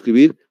refiero. Puedo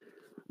escribir,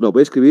 no,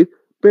 voy a escribir,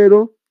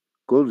 pero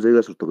con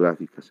reglas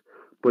ortográficas.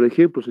 Por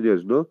ejemplo,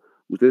 señores, ¿no?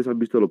 Ustedes han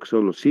visto lo que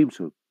son los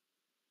Simpsons.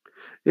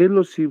 En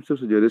los Simpsons,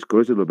 señores,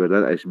 conocen, ¿no?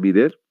 ¿Verdad? A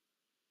Smither.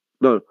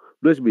 No,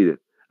 no es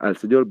Smither. Al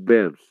señor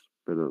Burns,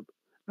 perdón.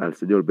 Al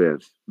señor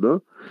Burns,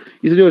 ¿no?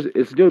 Y señores,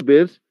 el señor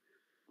Burns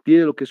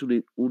tiene lo que es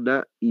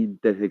una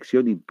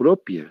interjección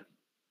impropia,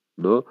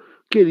 ¿no?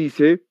 Que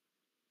dice,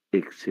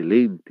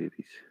 excelente,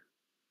 dice,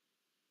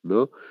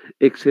 ¿no?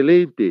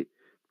 Excelente.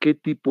 ¿Qué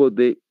tipo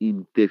de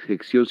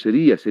interjección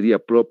sería? ¿Sería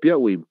propia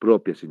o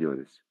impropia,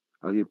 señores?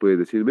 ¿Alguien puede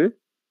decirme?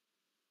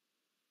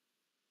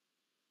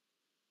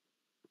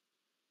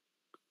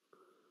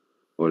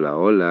 Hola,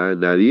 hola,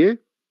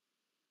 ¿nadie?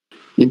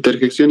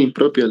 Interjección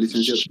impropia,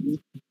 licenciado.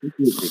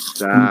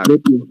 Exacto,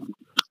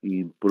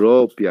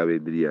 impropia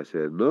vendría a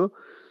ser, ¿no?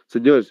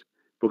 Señores,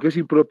 ¿por qué es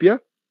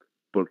impropia?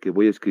 Porque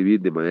voy a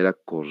escribir de manera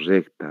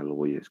correcta, lo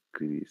voy a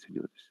escribir,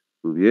 señores.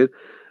 Muy bien.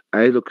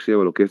 Ahí es lo que se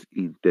llama lo que es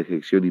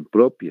interjección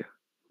impropia.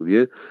 Muy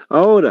bien.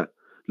 Ahora,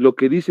 lo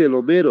que dice el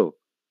Homero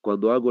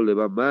cuando algo le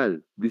va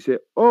mal,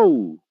 dice,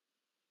 oh,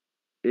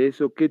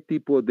 ¿eso qué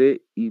tipo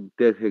de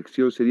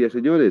interjección sería,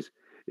 señores?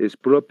 ¿Es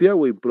propia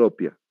o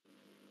impropia?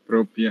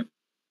 Propia.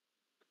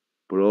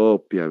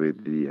 Propia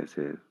vendría a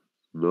ser,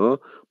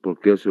 ¿no?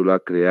 Porque él se lo ha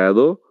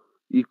creado.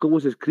 ¿Y cómo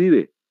se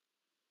escribe?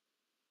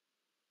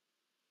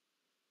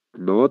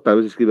 No, tal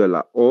vez se escribe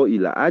la O y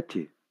la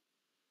H,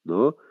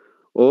 ¿no?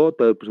 O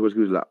tal vez se puede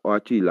escribir la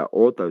OH y la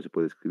O, tal vez se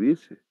puede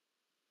escribirse.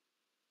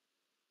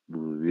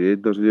 Muy bien,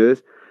 entonces,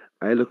 señores,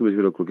 ahí es lo que me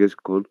refiero con que es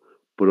con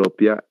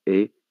propia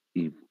e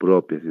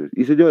impropia, señores.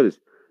 Y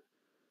señores,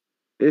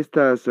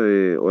 estas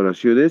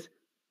oraciones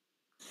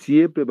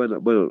siempre van a,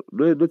 bueno,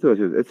 no, no estas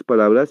oraciones, estas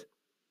palabras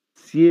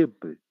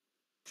siempre,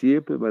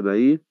 siempre van a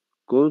ir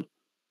con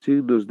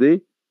signos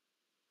de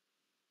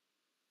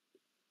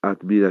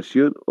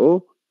admiración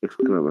o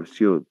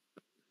exclamación.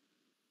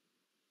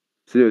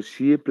 Señores,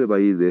 siempre va a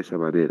ir de esa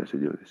manera,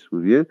 señores.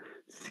 Muy bien,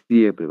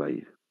 siempre va a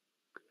ir.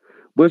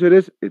 Bueno,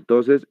 señores,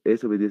 entonces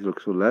eso me dice lo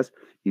que son las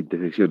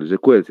interjecciones.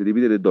 Recuerden, se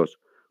dividen en dos,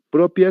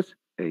 propias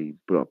e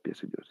impropias,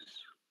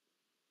 señores.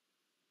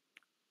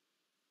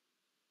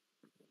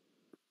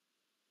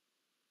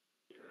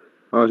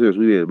 Vamos, señores,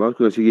 muy bien, vamos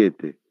con la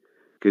siguiente,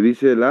 que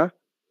dice la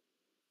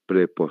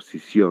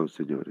preposición,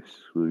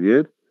 señores. Muy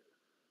bien.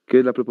 ¿Qué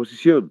es la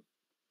preposición?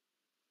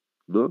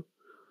 ¿No?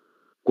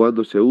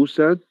 ¿Cuándo se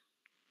usan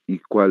y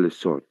cuáles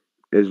son?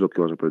 Es lo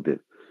que vamos a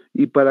aprender.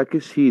 ¿Y para qué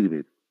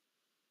sirven?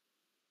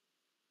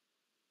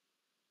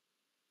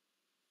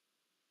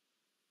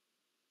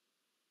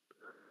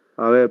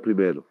 A ver,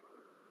 primero.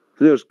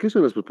 Señores, ¿qué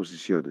son las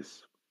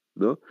preposiciones?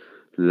 ¿No?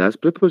 Las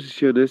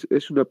preposiciones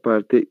es una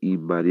parte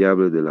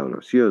invariable de la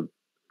oración,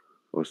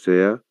 o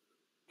sea,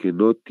 que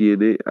no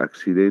tiene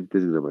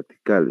accidentes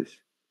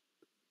gramaticales,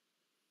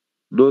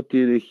 no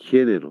tiene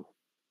género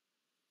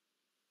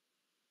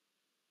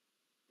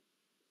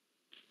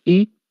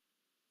y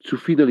su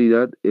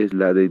finalidad es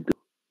la de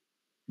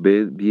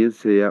bien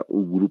sea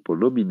un grupo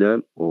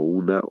nominal o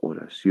una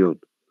oración,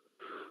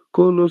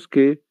 con los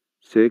que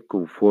se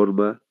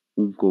conforma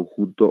un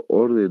conjunto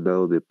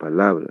ordenado de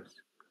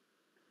palabras.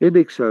 En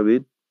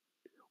examen,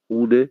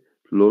 une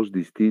los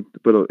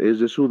distintos, perdón, en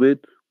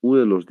resumen,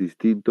 une los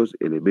distintos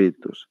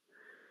elementos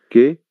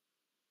que,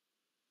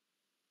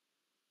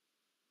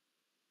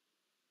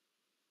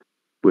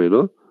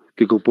 bueno,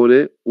 que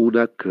compone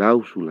una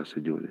cláusula,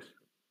 señores.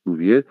 Muy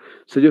bien.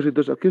 Señores,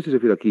 entonces, ¿a qué se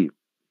refiere aquí?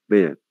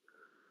 Vean,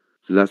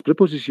 las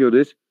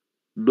preposiciones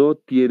no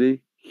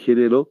tienen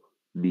género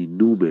ni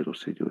número,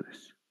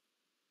 señores.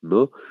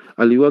 ¿No?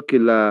 Al igual que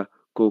la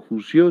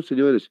conjunción,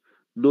 señores,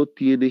 no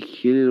tiene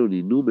género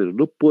ni número.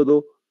 No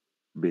puedo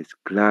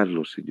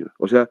mezclarlos, señor.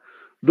 O sea,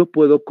 no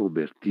puedo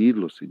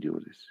convertirlos,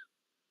 señores.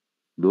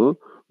 ¿No?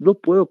 No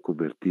puedo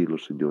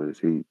convertirlos,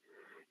 señores,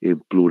 en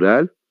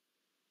plural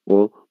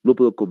o no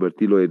puedo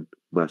convertirlo en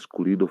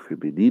masculino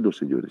femenino,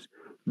 señores.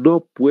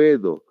 No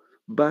puedo.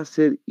 Va a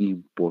ser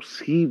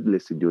imposible,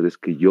 señores,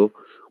 que yo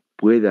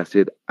pueda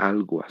hacer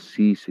algo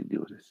así,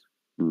 señores.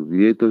 Muy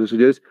bien, entonces,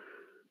 señores,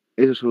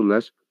 esas son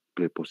las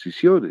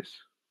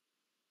preposiciones.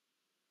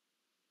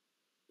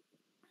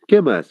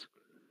 ¿Qué más?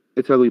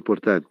 Es algo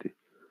importante.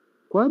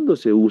 ¿Cuándo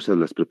se usan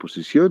las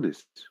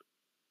preposiciones?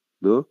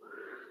 ¿No?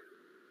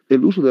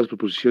 El uso de las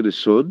preposiciones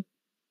son,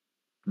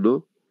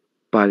 ¿no?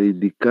 Para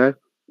indicar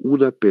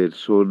una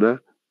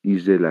persona y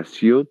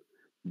relación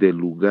de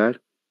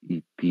lugar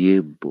y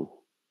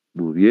tiempo.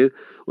 Muy bien.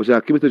 O sea,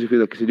 ¿a qué me estoy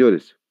refiriendo aquí,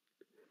 señores?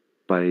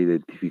 Para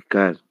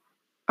identificar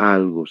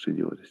algo,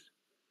 señores.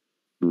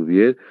 Muy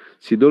bien.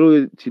 Si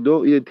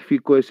no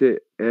identifico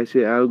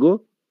ese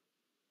algo,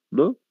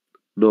 ¿no?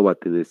 No va a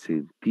tener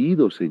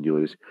sentido,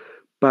 señores.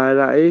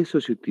 Para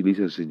eso se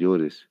utilizan,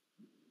 señores,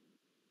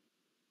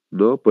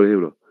 ¿no? Por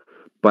ejemplo,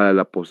 para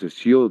la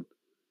posesión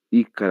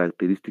y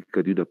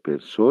característica de una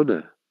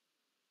persona,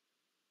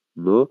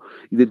 ¿no?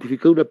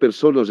 Identificar una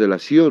persona o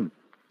relación,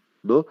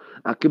 ¿no?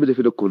 ¿A qué me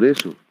refiero con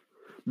eso?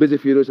 Me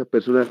refiero a esa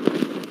persona,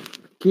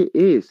 ¿qué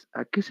es?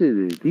 ¿A qué se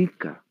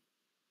dedica?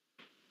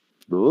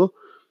 ¿No?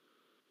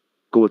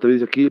 Como también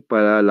dice aquí,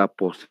 para la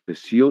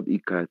posesión y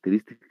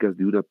características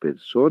de una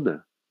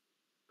persona,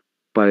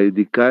 para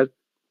indicar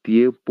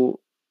tiempo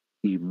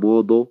y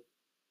modo,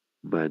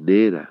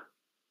 manera,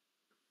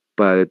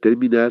 para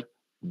determinar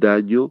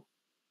daño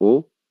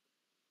o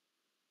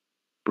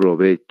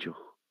provecho.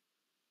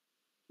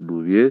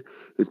 Muy bien.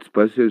 Entonces,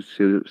 para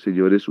eso,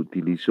 señores,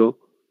 utilizo,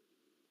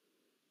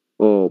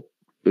 o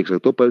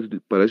exacto,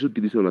 para eso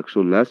utilizo lo que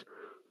son las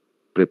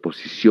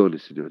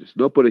preposiciones, señores.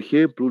 No, por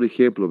ejemplo, un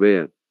ejemplo,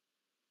 vean,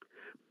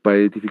 para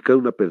identificar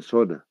una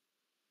persona.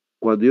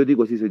 Cuando yo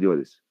digo así,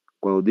 señores,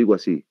 cuando digo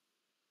así,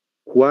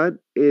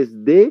 Juan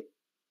es de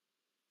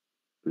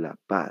La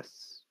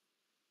Paz.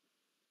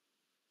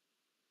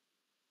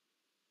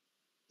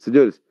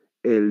 Señores,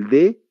 el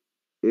de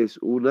es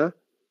una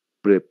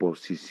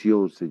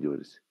preposición,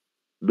 señores.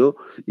 ¿No?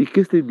 ¿Y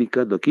qué está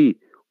indicando aquí?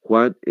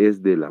 Juan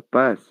es de La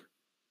Paz.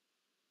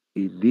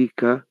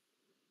 Indica,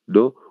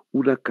 ¿no?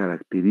 Una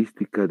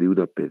característica de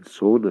una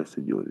persona,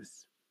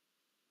 señores,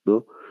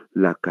 ¿no?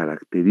 La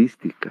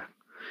característica.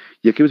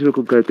 ¿Y a qué me refiero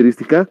con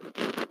característica?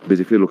 Me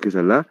refiero a lo que es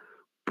a la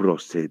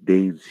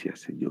procedencia,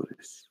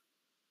 señores,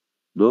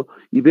 ¿no?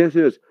 Y vean,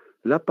 señores,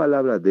 la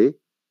palabra de,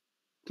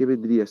 ¿qué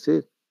vendría a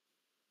ser?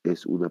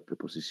 Es una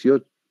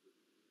preposición.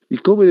 ¿Y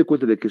cómo me doy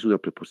cuenta de que es una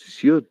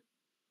preposición?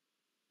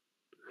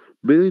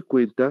 Me doy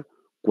cuenta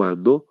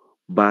cuando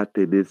va a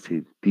tener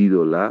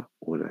sentido la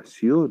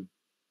oración.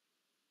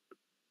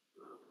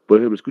 Por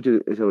ejemplo,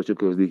 escuchen esa oración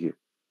que os dije,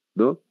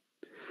 ¿no?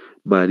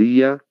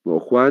 María o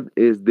Juan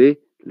es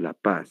de La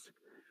Paz.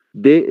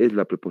 De es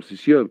la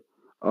preposición.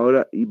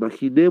 Ahora,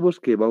 imaginemos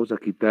que vamos a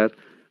quitar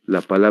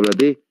la palabra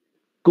de.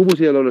 ¿Cómo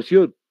sería la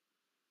oración?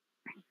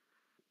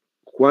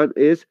 Juan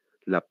es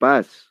La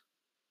Paz.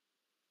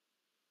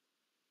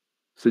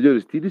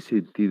 Señores, ¿tiene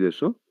sentido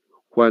eso?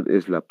 ¿Juan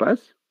es la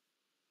paz?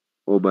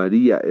 ¿O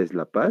María es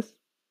la paz?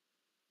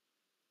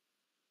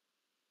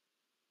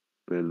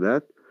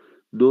 ¿Verdad?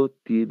 No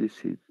tiene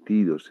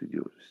sentido,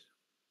 señores.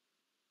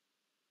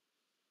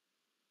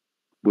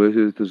 Pues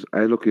entonces,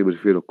 a lo que me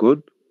refiero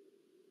con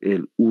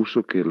el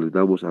uso que le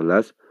damos a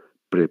las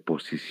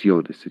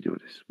preposiciones,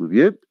 señores. Muy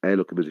bien, a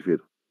lo que me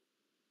refiero.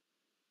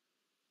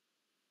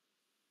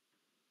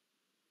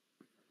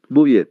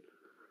 Muy bien.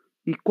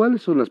 ¿Y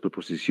cuáles son las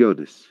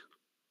preposiciones?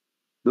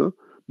 ¿No?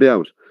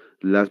 Veamos.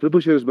 Las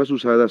preposiciones más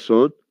usadas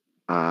son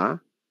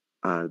a,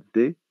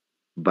 ante,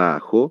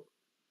 bajo,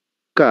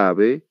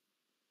 cabe,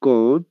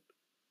 con,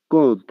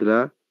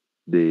 contra,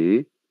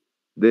 de,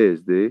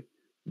 desde,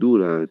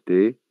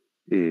 durante,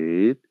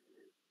 en,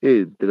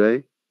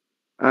 entre,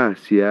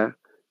 hacia,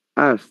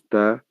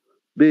 hasta,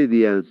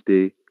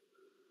 mediante,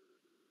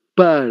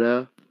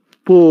 para,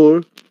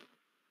 por,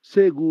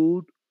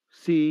 según,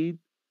 sin,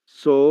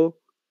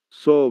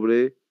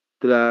 sobre,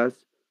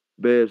 tras,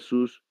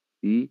 versus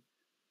y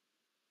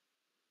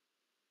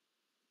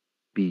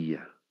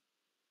vía,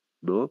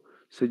 ¿no?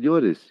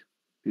 Señores,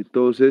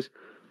 entonces,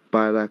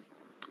 ¿para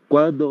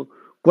cuándo?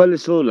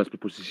 ¿Cuáles son las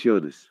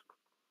preposiciones?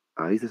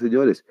 Ahí está,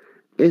 señores.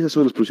 Esas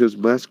son las preposiciones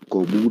más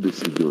comunes,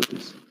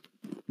 señores,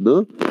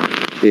 ¿no?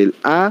 El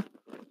a,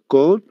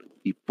 con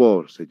y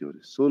por,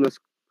 señores. Son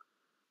las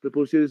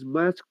preposiciones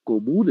más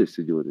comunes,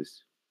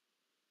 señores.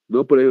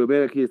 ¿No? Por ejemplo,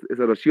 vean aquí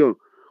esa oración.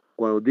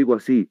 Cuando digo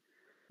así,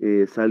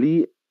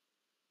 salí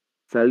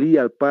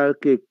al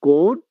parque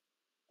con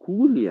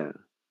Julia.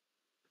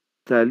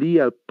 Salí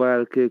al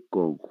parque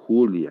con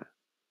Julia.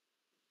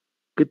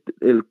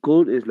 El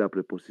con es la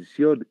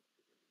preposición.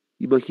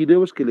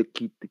 Imaginemos que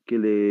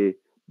le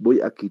voy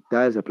a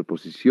quitar esa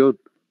preposición.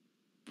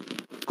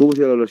 ¿Cómo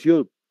sería la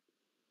oración?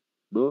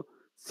 ¿No?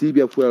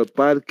 Silvia fue al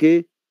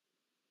parque,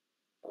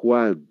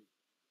 Juan.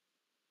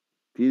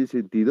 ¿Tiene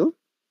sentido?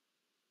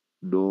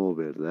 No,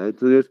 ¿verdad?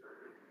 Entonces,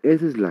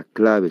 esa es la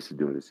clave,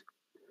 señores.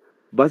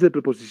 Va a ser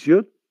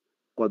preposición.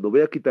 Cuando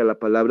voy a quitar la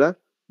palabra,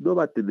 no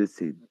va a tener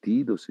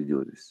sentido,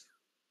 señores.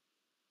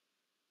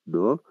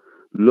 ¿No?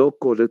 Lo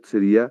correcto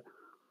sería,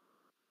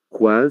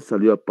 Juan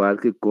salió al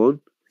parque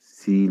con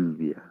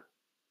Silvia.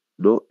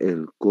 ¿No?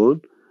 El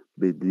con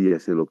vendría a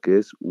ser lo que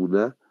es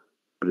una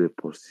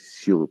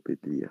preposición,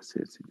 vendría a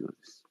ser,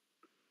 señores.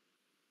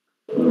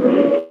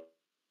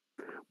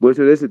 Bueno,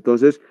 señores,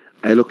 entonces,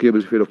 a lo que yo me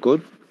refiero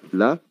con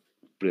la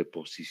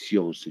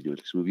preposición,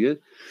 señores. Muy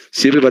bien.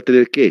 Siempre va a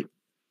tener ¿qué?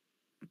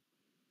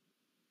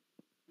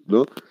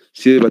 ¿No?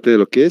 Siempre va a tener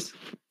lo que es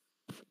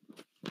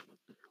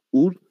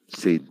un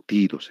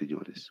sentido,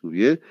 señores. Muy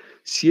bien.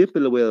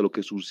 Siempre le voy a dar lo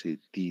que es un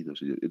sentido,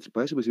 señores.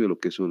 Para eso me sirve lo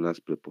que son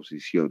las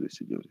preposiciones,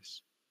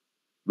 señores.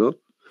 ¿No?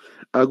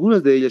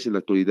 Algunas de ellas en la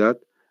actualidad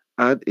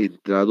han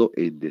entrado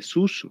en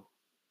desuso.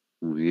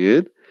 Muy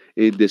bien.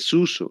 En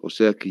desuso, o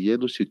sea que ya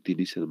no se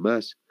utilizan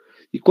más.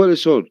 ¿Y cuáles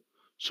son?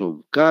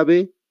 Son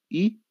cabe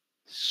y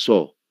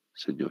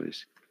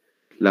señores.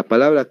 La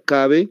palabra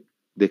cabe,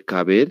 de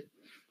caber,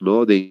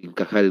 ¿no? De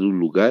encajar en un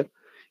lugar.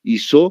 Y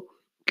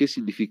 ¿qué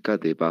significa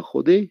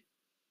debajo de?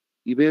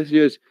 Y vean,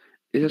 señores,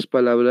 esas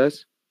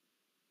palabras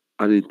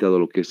han entrado a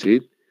lo que es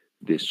en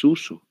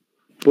desuso.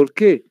 ¿Por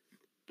qué?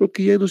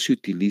 Porque ya no se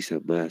utiliza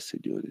más,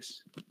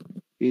 señores.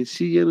 En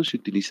sí ya no se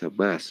utiliza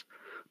más.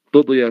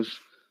 Todo ya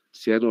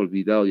se han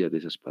olvidado ya de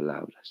esas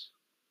palabras.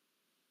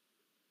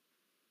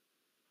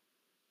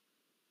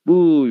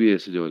 Muy bien,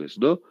 señores,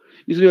 ¿no?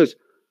 Y señores,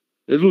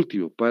 el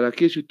último, ¿para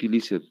qué se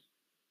utilizan?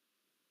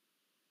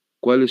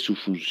 ¿Cuál es su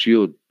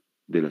función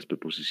de las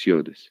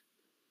preposiciones?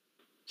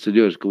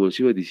 Señores, como les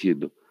iba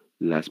diciendo,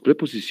 las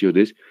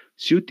preposiciones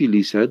se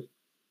utilizan,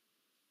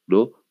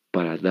 ¿no?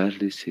 Para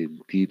darle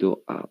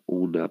sentido a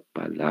una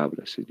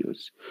palabra,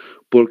 señores.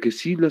 Porque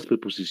sin las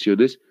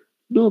preposiciones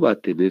no va a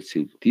tener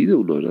sentido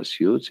una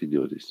oración,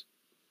 señores,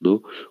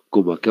 ¿no?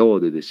 Como acabo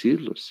de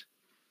decirlos,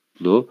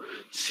 ¿no?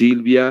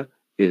 Silvia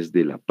es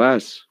de La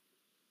Paz.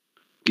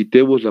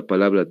 Quitemos la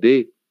palabra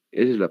de,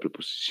 esa es la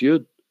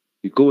preposición.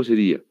 ¿Y cómo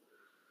sería?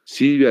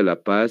 Silvia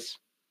La Paz,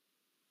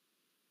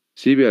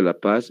 Silvia La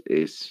Paz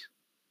es,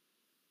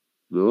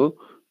 ¿no?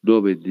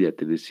 No vendría a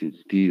tener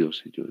sentido,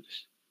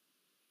 señores.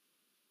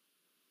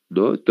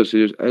 ¿No? Entonces,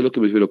 señores, ahí es lo que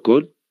me refiero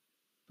con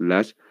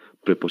las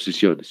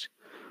preposiciones.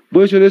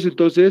 Bueno, señores,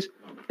 entonces,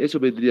 eso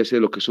vendría a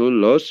ser lo que son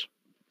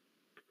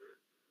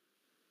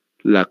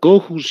la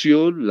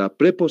conjunción, la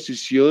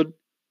preposición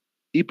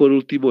y por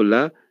último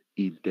la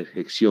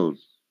interjección.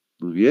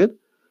 Muy bien.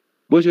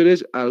 Bueno,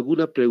 señores,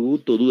 ¿alguna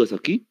pregunta o dudas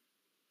aquí?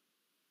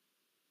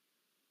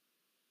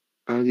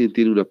 ¿Alguien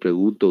tiene una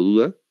pregunta o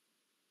duda?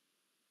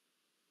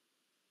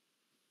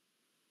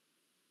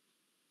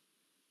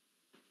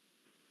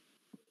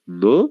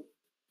 ¿No?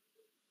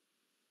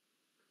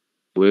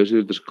 Bueno,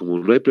 señores, entonces, como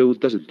no hay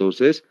preguntas,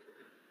 entonces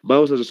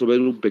vamos a resolver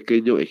un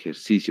pequeño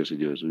ejercicio,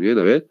 señores. Muy bien,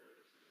 a ver,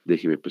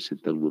 déjenme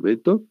presentar un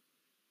momento.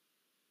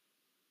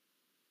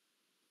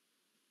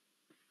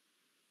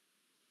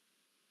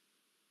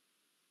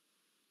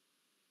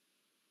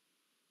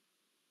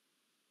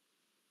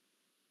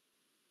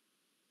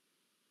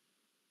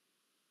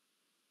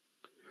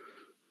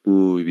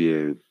 Muy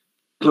bien.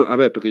 A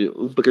ver,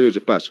 un pequeño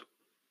repaso.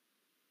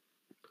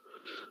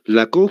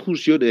 La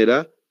conjunción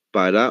era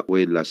para o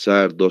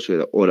enlazar dos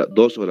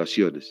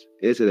oraciones.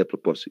 Ese era el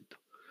propósito.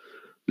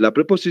 La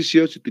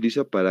preposición se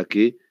utiliza para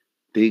que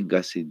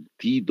tenga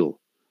sentido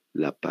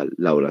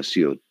la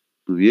oración.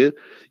 Muy bien.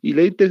 Y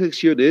la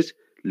interjección es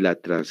la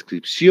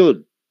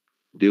transcripción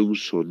de un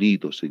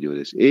sonido,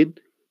 señores, en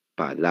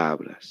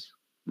palabras.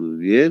 Muy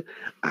bien.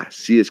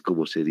 Así es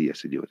como sería,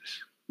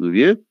 señores. Muy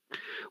bien.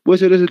 Pues,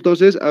 señores,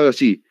 entonces, ahora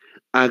sí,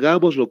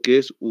 hagamos lo que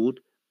es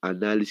un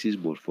análisis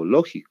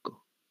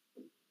morfológico.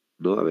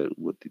 ¿No? A ver,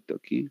 un momentito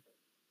aquí.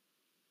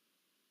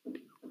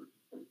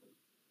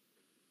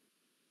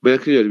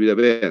 Vean, señores, mira,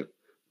 vean.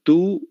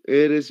 Tú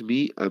eres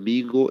mi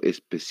amigo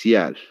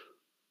especial,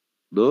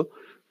 ¿no?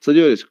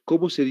 Señores,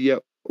 ¿cómo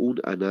sería un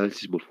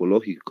análisis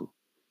morfológico?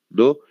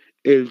 ¿No?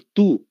 El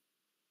tú,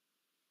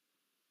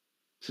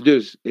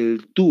 señores,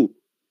 el tú,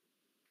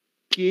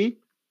 ¿qué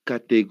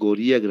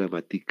categoría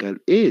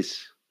gramatical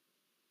es?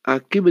 ¿A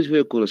qué me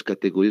refiero con las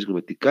categorías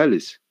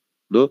gramaticales?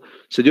 ¿No?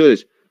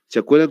 Señores, ¿se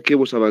acuerdan que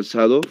hemos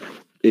avanzado?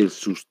 El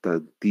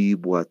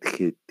sustantivo,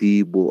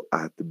 adjetivo,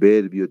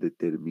 adverbio,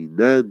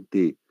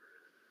 determinante,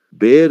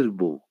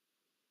 verbo,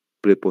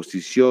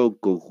 preposición,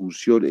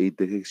 conjunción e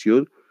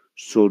interjección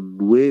son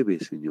 9,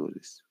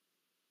 señores,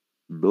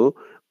 ¿no?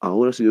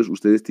 Ahora, señores,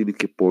 ustedes tienen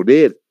que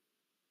poner,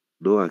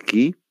 ¿no?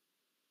 Aquí,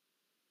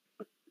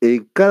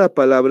 en cada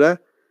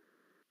palabra,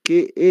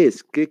 ¿qué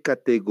es? ¿Qué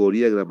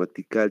categoría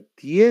gramatical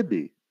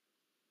tiene?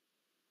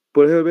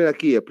 Por ejemplo, ver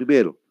aquí, el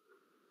primero,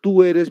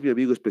 tú eres mi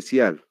amigo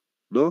especial,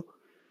 ¿no?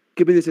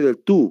 ¿Qué viene a ser el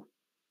tú?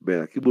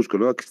 Ven, aquí busco,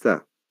 ¿no? Aquí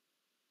está.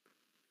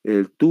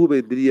 El tú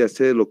vendría a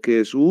ser lo que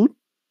es un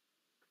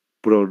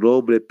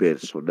pronombre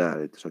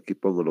personal. Entonces aquí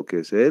pongo lo que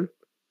es el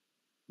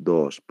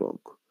dos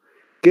pongo.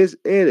 ¿Qué es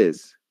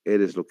eres?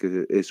 Eres lo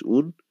que es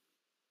un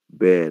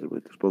verbo.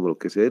 Entonces pongo lo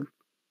que es el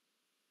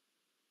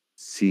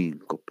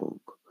 5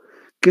 pongo.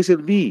 ¿Qué es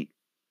el mí?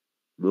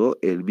 ¿No?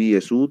 El mí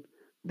es un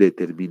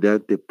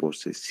determinante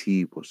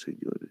posesivo,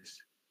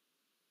 señores.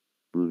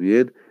 Muy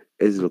bien,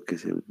 es lo que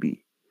es el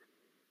mí.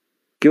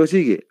 ¿Qué más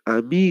sigue?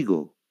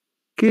 Amigo.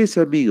 ¿Qué es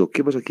amigo?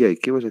 ¿Qué más aquí hay?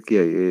 ¿Qué más aquí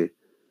hay?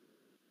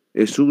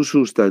 Es un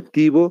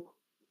sustantivo,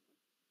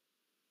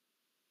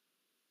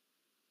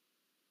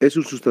 es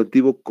un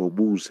sustantivo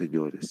común,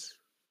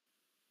 señores.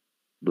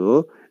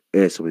 ¿No?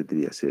 Eso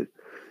vendría a ser.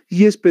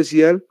 Y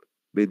especial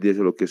vendría a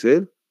ser lo que es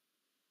el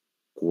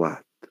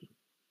 4.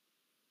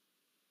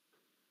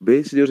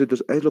 ¿Ven, señores?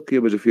 Entonces, es lo que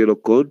yo me refiero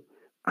con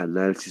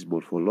análisis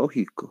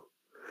morfológico.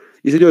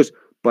 Y, señores,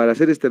 para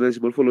hacer este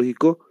análisis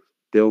morfológico,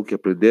 tengo que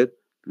aprender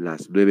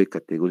las 9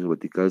 categorías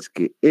gramaticales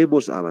que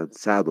hemos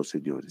avanzado,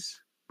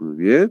 señores. Muy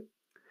bien.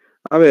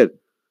 A ver,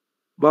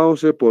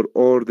 vamos a ir por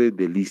orden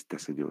de lista,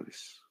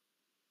 señores.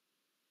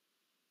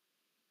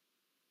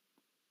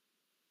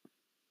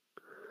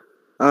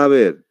 A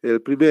ver,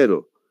 el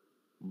primero,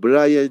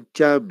 Brian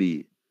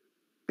Chamby.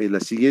 En la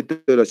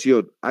siguiente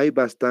oración, hay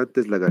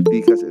bastantes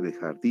lagartijas en el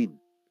jardín.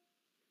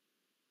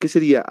 ¿Qué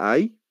sería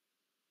hay?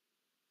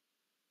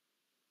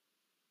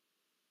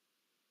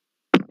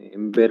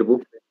 En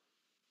verbo.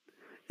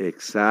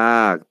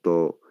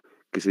 Exacto.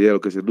 ¿Qué sería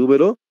lo que es el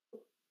número?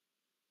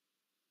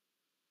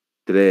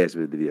 3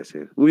 vendría a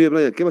ser. Muy bien,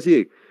 Brian. ¿Qué más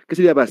sigue? ¿Qué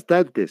sería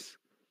bastantes?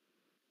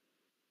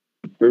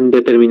 Un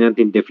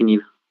determinante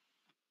indefinido.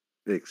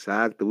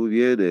 Exacto, muy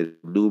bien. El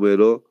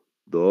número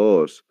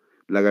 2.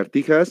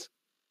 Lagartijas.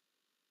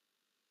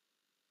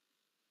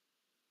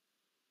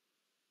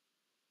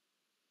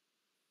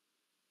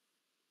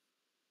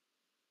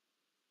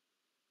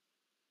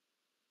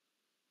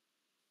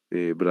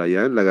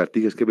 Brian,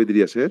 lagartijas, ¿qué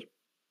vendría a ser?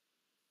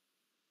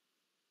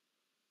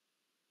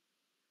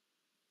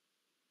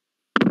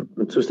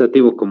 Un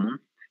sustantivo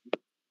común.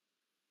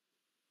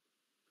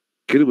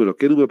 ¿Qué número?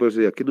 ¿Qué número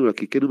sería? ¿Qué número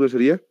aquí? ¿Qué número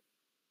sería?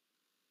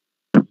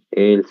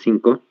 El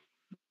 5.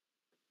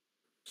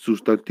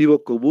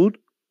 Sustantivo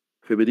común,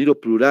 femenino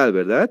plural,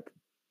 ¿verdad?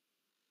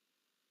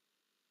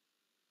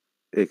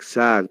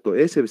 Exacto,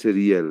 esa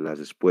sería la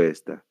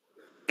respuesta.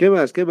 ¿Qué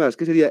más? ¿Qué más?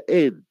 ¿Qué sería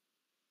en?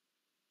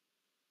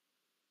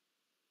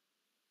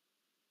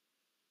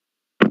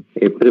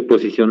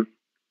 Preposición.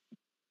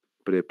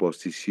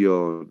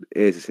 Preposición,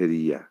 ese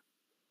sería.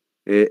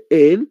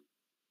 El,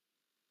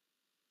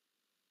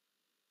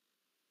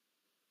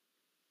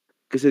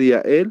 ¿qué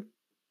sería el?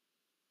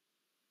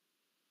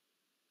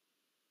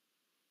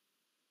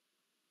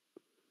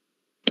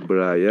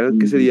 Brian,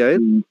 ¿qué sería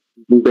el?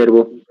 Un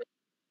verbo.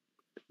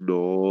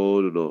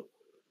 No, no, no.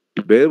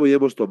 Verbo ya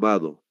hemos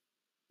tomado,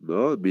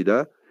 ¿no?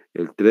 Mira,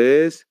 el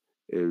 3,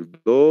 el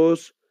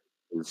 2,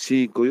 el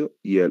 5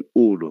 y el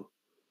 1.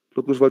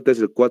 Lo que nos falta es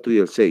el 4 y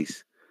el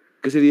 6.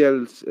 ¿Qué sería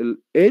el?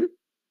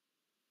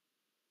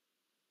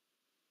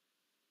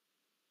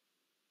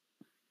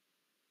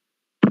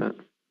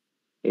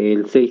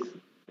 El 6.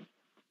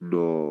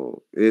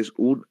 No, es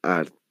un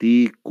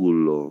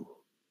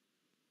artículo.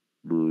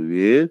 Muy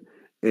bien.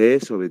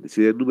 Eso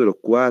sería el número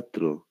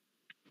 4.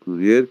 Muy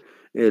bien.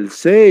 El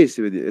 6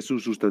 es un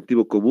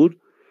sustantivo común,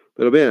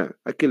 Pero vean,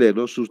 hay que leer,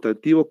 ¿no?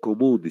 Sustantivo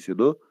común, dice,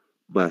 ¿no?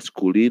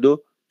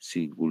 Masculino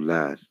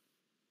singular.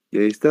 Y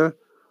ahí está,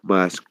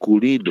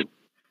 masculino,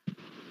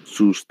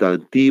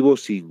 sustantivo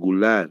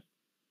singular,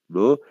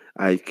 ¿no?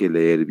 Hay que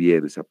leer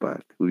bien esa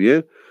parte.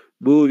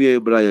 Muy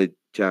bien, Brian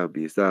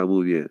Champi, estaba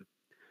muy bien.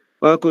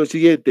 Vamos con el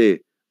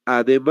siguiente.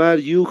 Ademar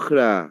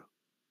Yujra.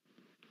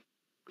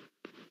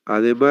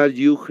 Ademar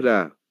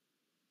Yujra.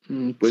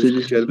 ¿Puedes Sí,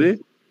 escucharme?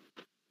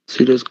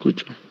 sí lo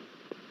escucho.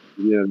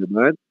 Bien,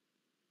 Ademar.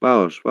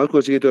 Vamos con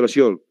la siguiente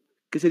oración.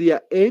 ¿Qué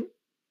sería en?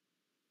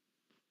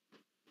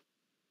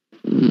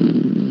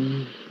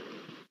 Mm,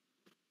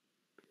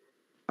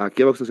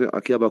 Aquí abajo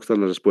están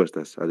las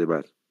respuestas,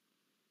 Ademar.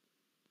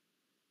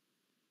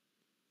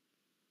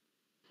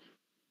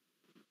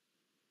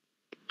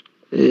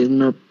 ¿Es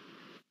una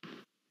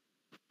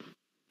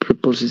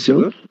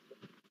preposición?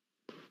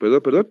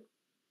 Perdón.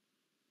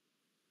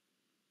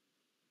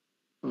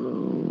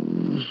 Um,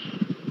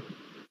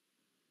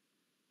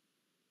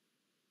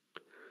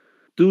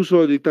 Tú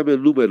solo dictame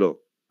el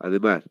número,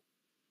 Ademar.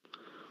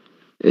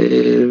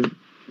 eh,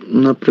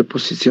 ¿Una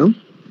preposición?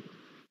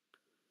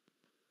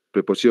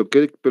 Preposición.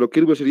 ¿Pero qué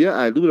número sería?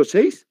 Ah, el número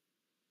 6.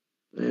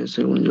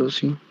 Según yo,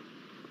 sí.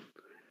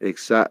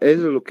 Exacto.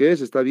 Eso es lo que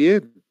es, está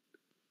bien.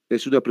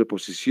 Es una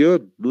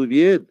preposición. Muy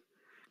bien.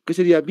 ¿Qué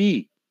sería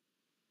mi?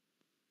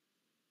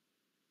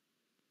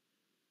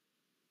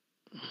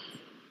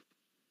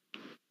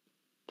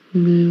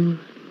 Mm,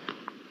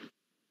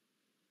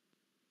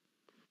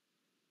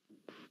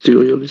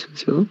 ¿Sigo yo,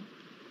 licenciado?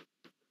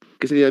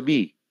 ¿Qué sería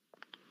mi?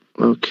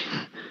 Ok.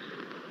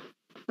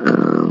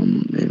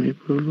 En mi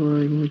pueblo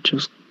hay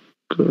muchas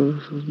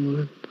cosas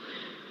modernas.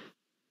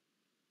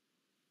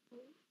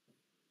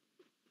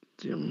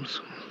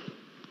 Digamos,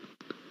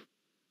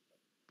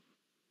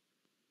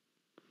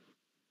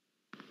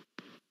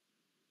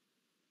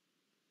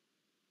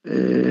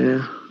 eh,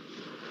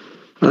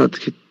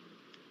 adje-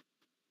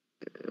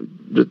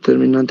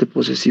 determinante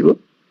posesivo.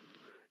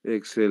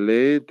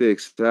 Excelente,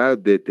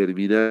 exacto.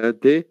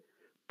 Determinante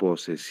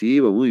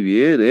posesivo. Muy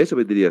bien. Eso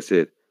vendría a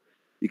ser.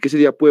 ¿Y qué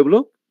sería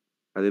pueblo?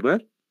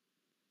 Ademar.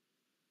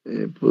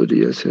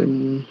 Podría ser.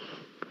 En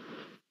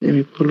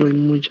mi pueblo hay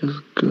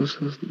muchas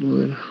cosas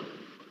modernas.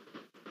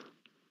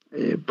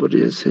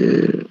 Podría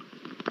ser.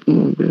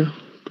 ¿Cómo veo?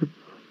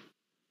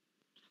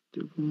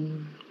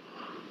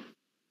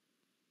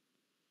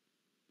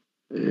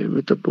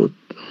 Metapod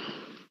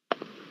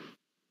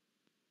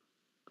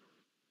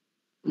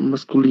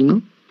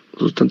masculino,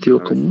 sustantivo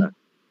Ahí está. común.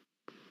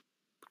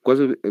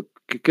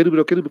 ¿Qué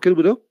número? ¿Qué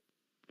número?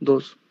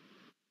 Dos.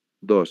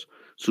 2.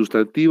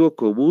 Sustantivo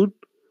común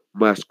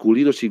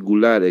masculino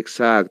singular.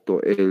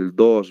 Exacto. El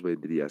 2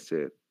 vendría a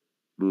ser.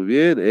 Muy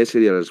bien. Esa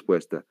sería la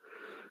respuesta.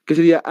 ¿Qué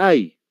sería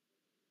hay?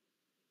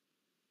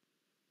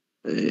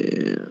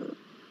 Eh,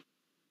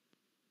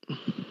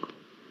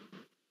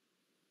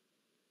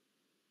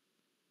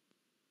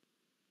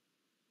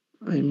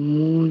 Hay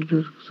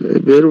muchos.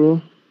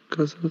 Verbo,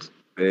 casas.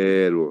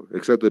 Verbo.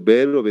 Exacto. El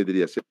verbo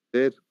vendría a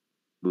ser.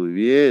 Muy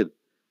bien.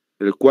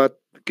 El 4.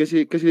 ¿Qué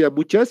sería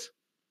muchas?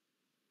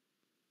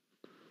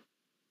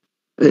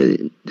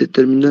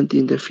 Determinante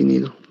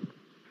indefinido.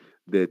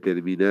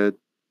 Determinante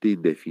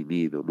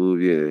indefinido. Muy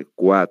bien. El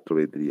 4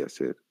 vendría a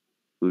ser.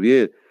 Muy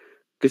bien.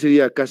 ¿Qué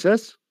sería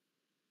casas?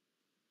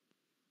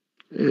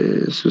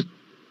 Eh, sus-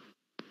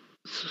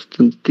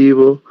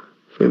 Sustantivo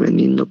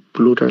femenino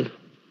plural.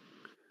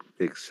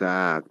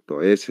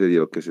 Exacto. Ese sería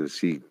lo que es el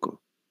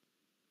 5.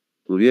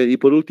 Muy bien. Y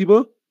por último,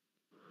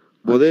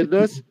 Adjetivo.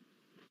 modernas,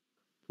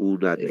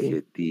 un Eh,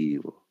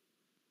 adjetivo.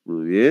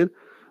 Muy bien.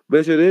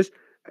 Menciones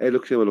es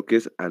lo que se llama lo que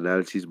es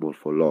análisis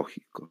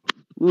morfológico.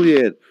 Muy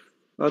bien.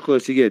 Vamos con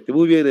el siguiente.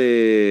 Muy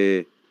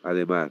bien,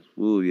 Ademar.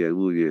 Muy bien,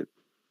 muy bien.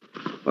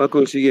 Vamos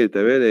con el siguiente.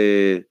 A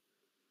ver,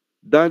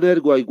 Danner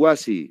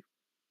Guayguasi.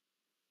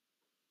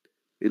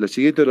 En la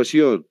siguiente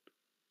oración,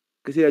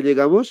 ¿qué sería?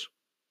 ¿Llegamos?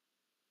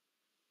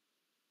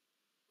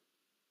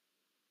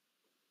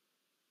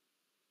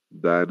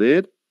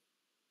 Danner.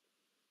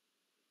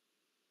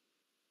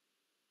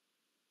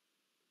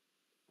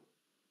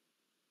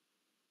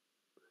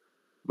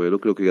 Bueno,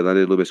 creo que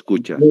Danner no me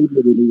escucha.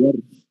 Vuelve de lugar.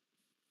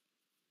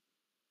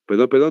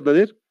 Perdón,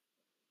 Danner.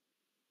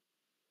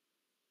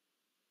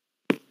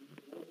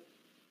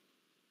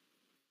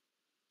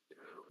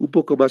 Un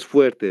poco más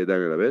fuerte,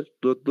 Danner. A ver,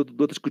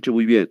 no te escucho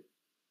muy bien.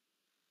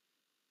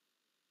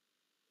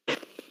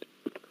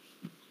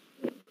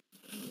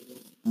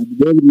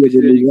 Adverbio ¿Qué de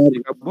sería? lugar.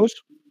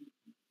 ¿Llegamos?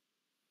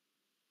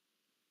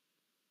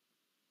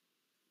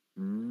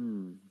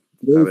 Mm,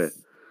 a ver.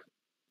 3.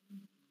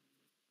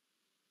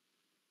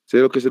 Sé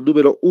lo que es el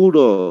número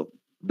 1,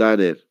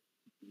 Danner.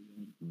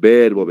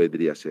 Verbo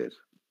vendría a ser.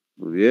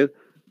 Muy bien.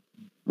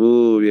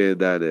 Muy bien,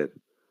 Danner.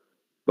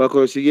 Vamos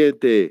con el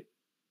siguiente.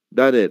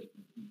 Danner.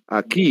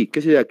 Aquí.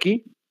 ¿Qué sería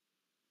aquí?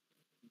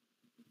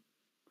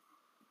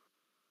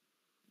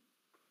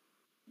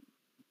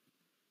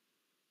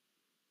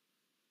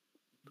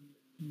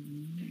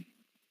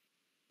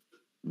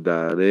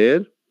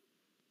 Danner.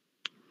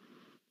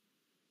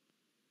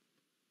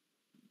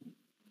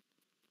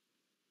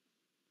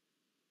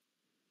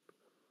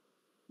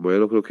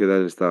 Bueno, creo que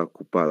Dan está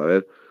ocupado. A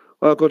ver,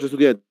 vamos con otro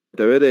estudiante.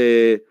 A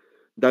ver,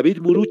 David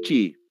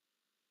Murucci.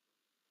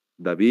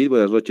 David,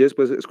 buenas noches.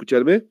 ¿Puedes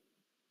escucharme?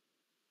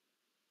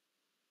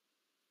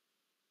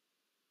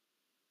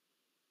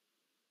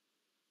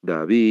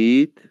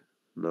 David,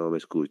 no me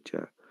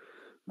escucha.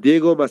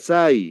 Diego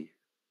Masai.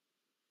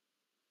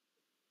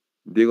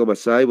 Diego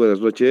Masai, buenas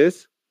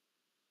noches.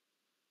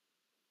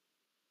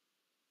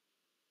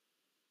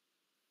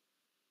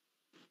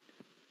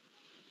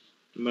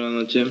 Buenas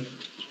noches.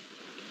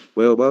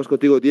 Bueno, vamos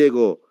contigo,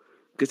 Diego.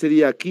 ¿Qué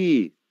sería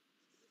aquí?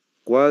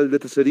 ¿Cuál de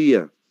estas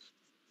sería?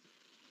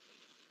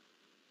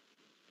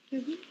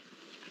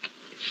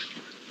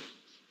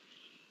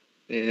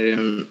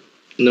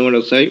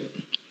 Número 6.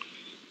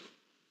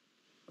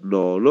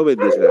 No, no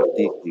vendría el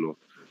artículo.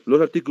 Los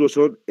artículos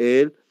son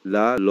el,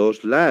 la,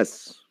 los,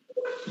 las.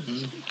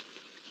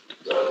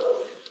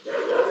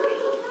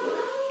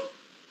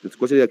 Entonces,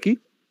 ¿cuál sería aquí?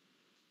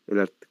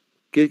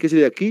 ¿Qué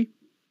sería aquí,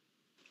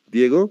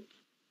 Diego?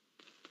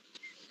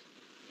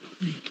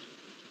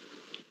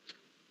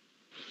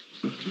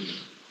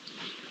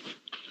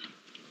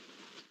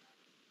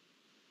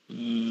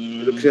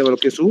 Lo que se llama lo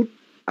que es un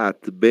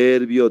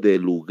adverbio de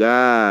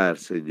lugar,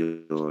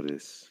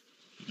 señores.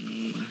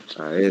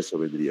 A eso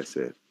vendría a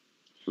ser.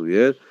 Muy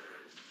bien.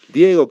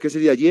 Diego, ¿qué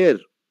sería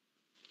ayer?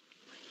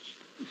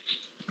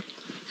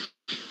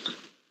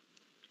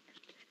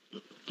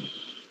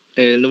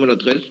 El número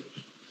 3.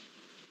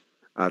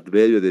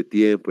 Adverbio de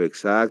tiempo,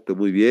 exacto,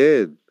 muy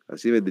bien.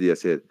 Así vendría a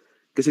ser.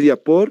 ¿Qué sería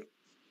por?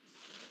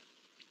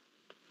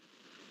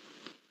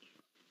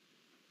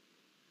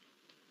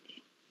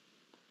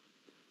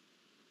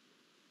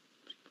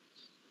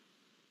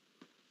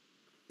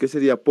 ¿Qué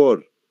sería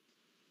por,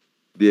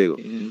 Diego?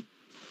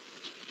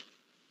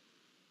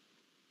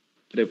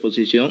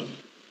 Preposición.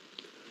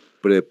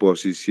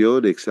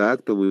 Preposición,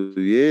 exacto, muy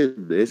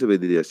bien. Eso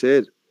vendría a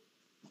ser.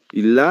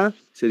 ¿Y la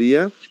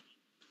sería?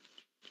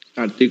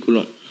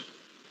 Artículo.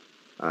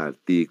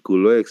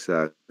 Artículo,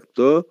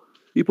 exacto.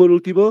 Y por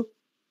último,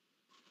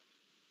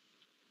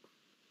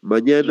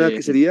 mañana,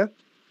 ¿qué sería?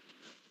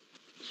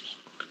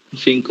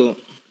 5.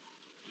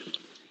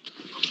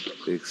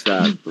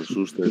 Exacto,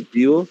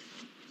 sustantivo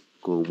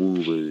común,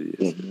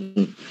 vendría a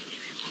ser.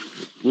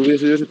 Muy bien,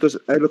 señores,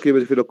 entonces, a lo que me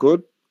refiero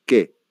con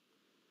qué,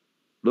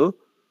 ¿no?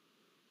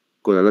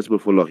 Con análisis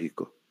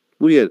morfológico.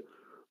 Muy bien,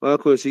 vamos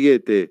con el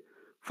siguiente.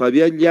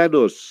 Fabián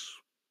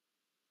Llanos,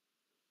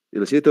 en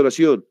la siguiente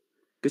oración,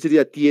 ¿qué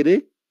sería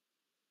tiene?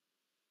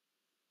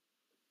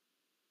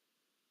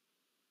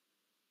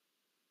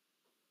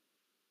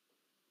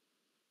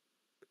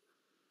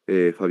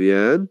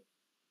 Fabián.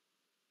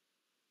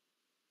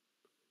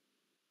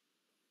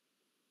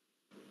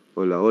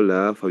 Hola,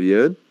 hola,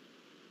 Fabián.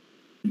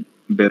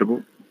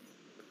 Verbo.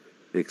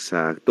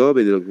 Exacto,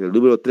 vendría el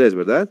número 3,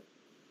 ¿verdad?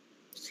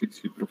 Sí,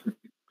 sí, profe.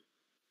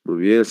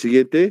 Muy bien, el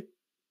siguiente.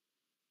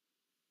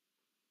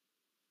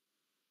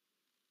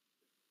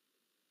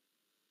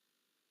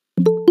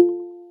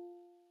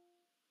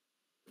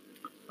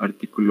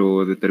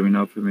 Artículo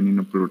determinado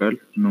femenino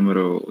plural,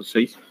 número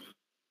 6.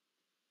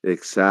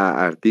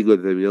 Exacto, artículo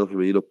determinado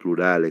femenino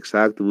plural,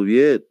 exacto, muy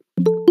bien.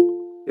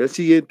 El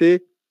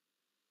siguiente,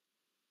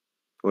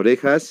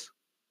 orejas.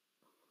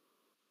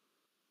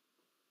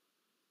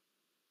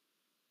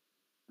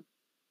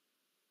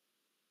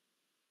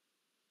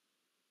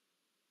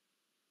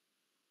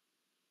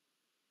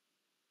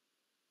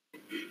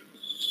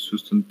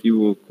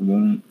 Sustantivo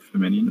común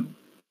femenino.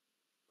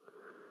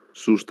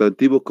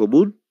 Sustantivo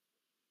común,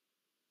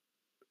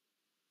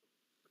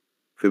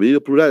 femenino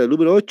plural, el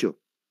número 8.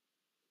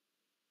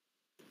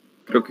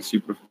 Creo que sí,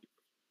 profe.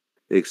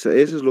 Eso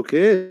es lo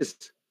que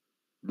es,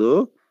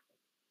 ¿no?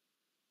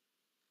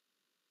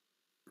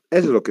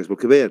 Eso es lo que es,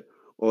 porque vean,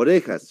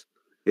 orejas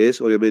es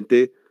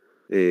obviamente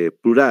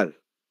plural.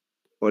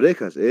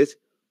 Orejas es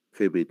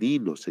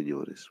femenino,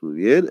 señores. Muy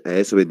bien, a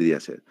eso vendría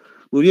a ser.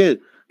 Muy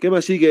bien, ¿qué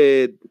más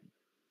sigue,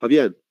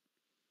 Fabián?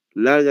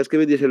 Largas, ¿qué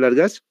vendría a ser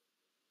largas?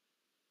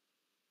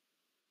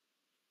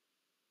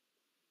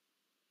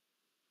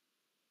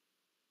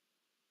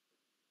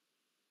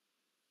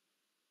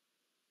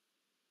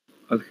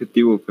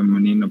 Adjetivo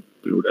femenino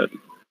plural.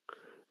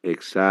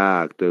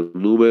 Exacto, el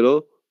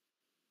número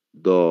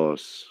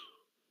 2.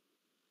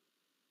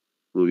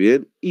 Muy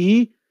bien.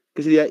 ¿Y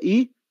qué sería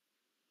y?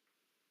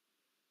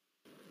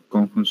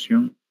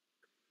 Conjunción.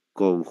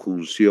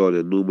 Conjunción,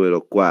 el número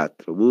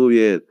 4. Muy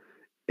bien.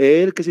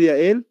 ¿El qué sería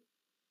él?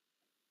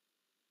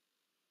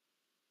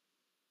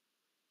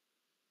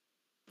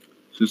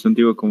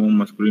 Sustantivo común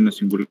masculino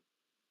singular.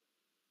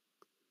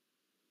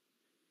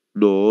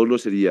 No, no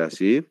sería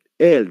así.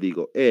 Él,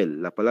 digo, él,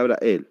 la palabra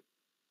él.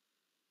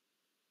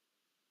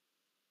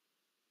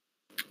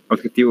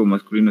 Adjetivo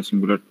masculino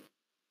singular.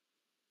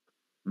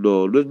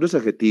 No, no es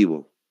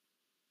adjetivo.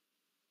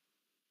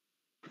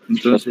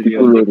 Entonces sería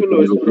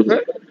Artículo. ¿Es,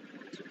 profe?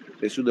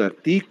 Es un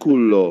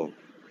artículo.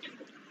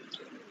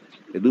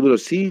 El número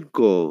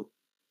 5.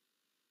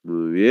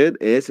 Muy bien,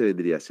 ese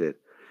vendría a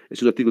ser.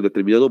 Es un artículo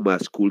determinado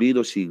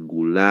masculino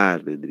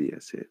singular, vendría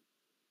a ser.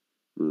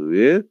 Muy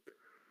bien.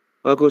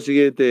 Vamos con el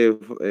siguiente,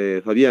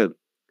 Fabián.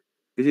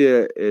 ¿Qué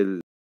sería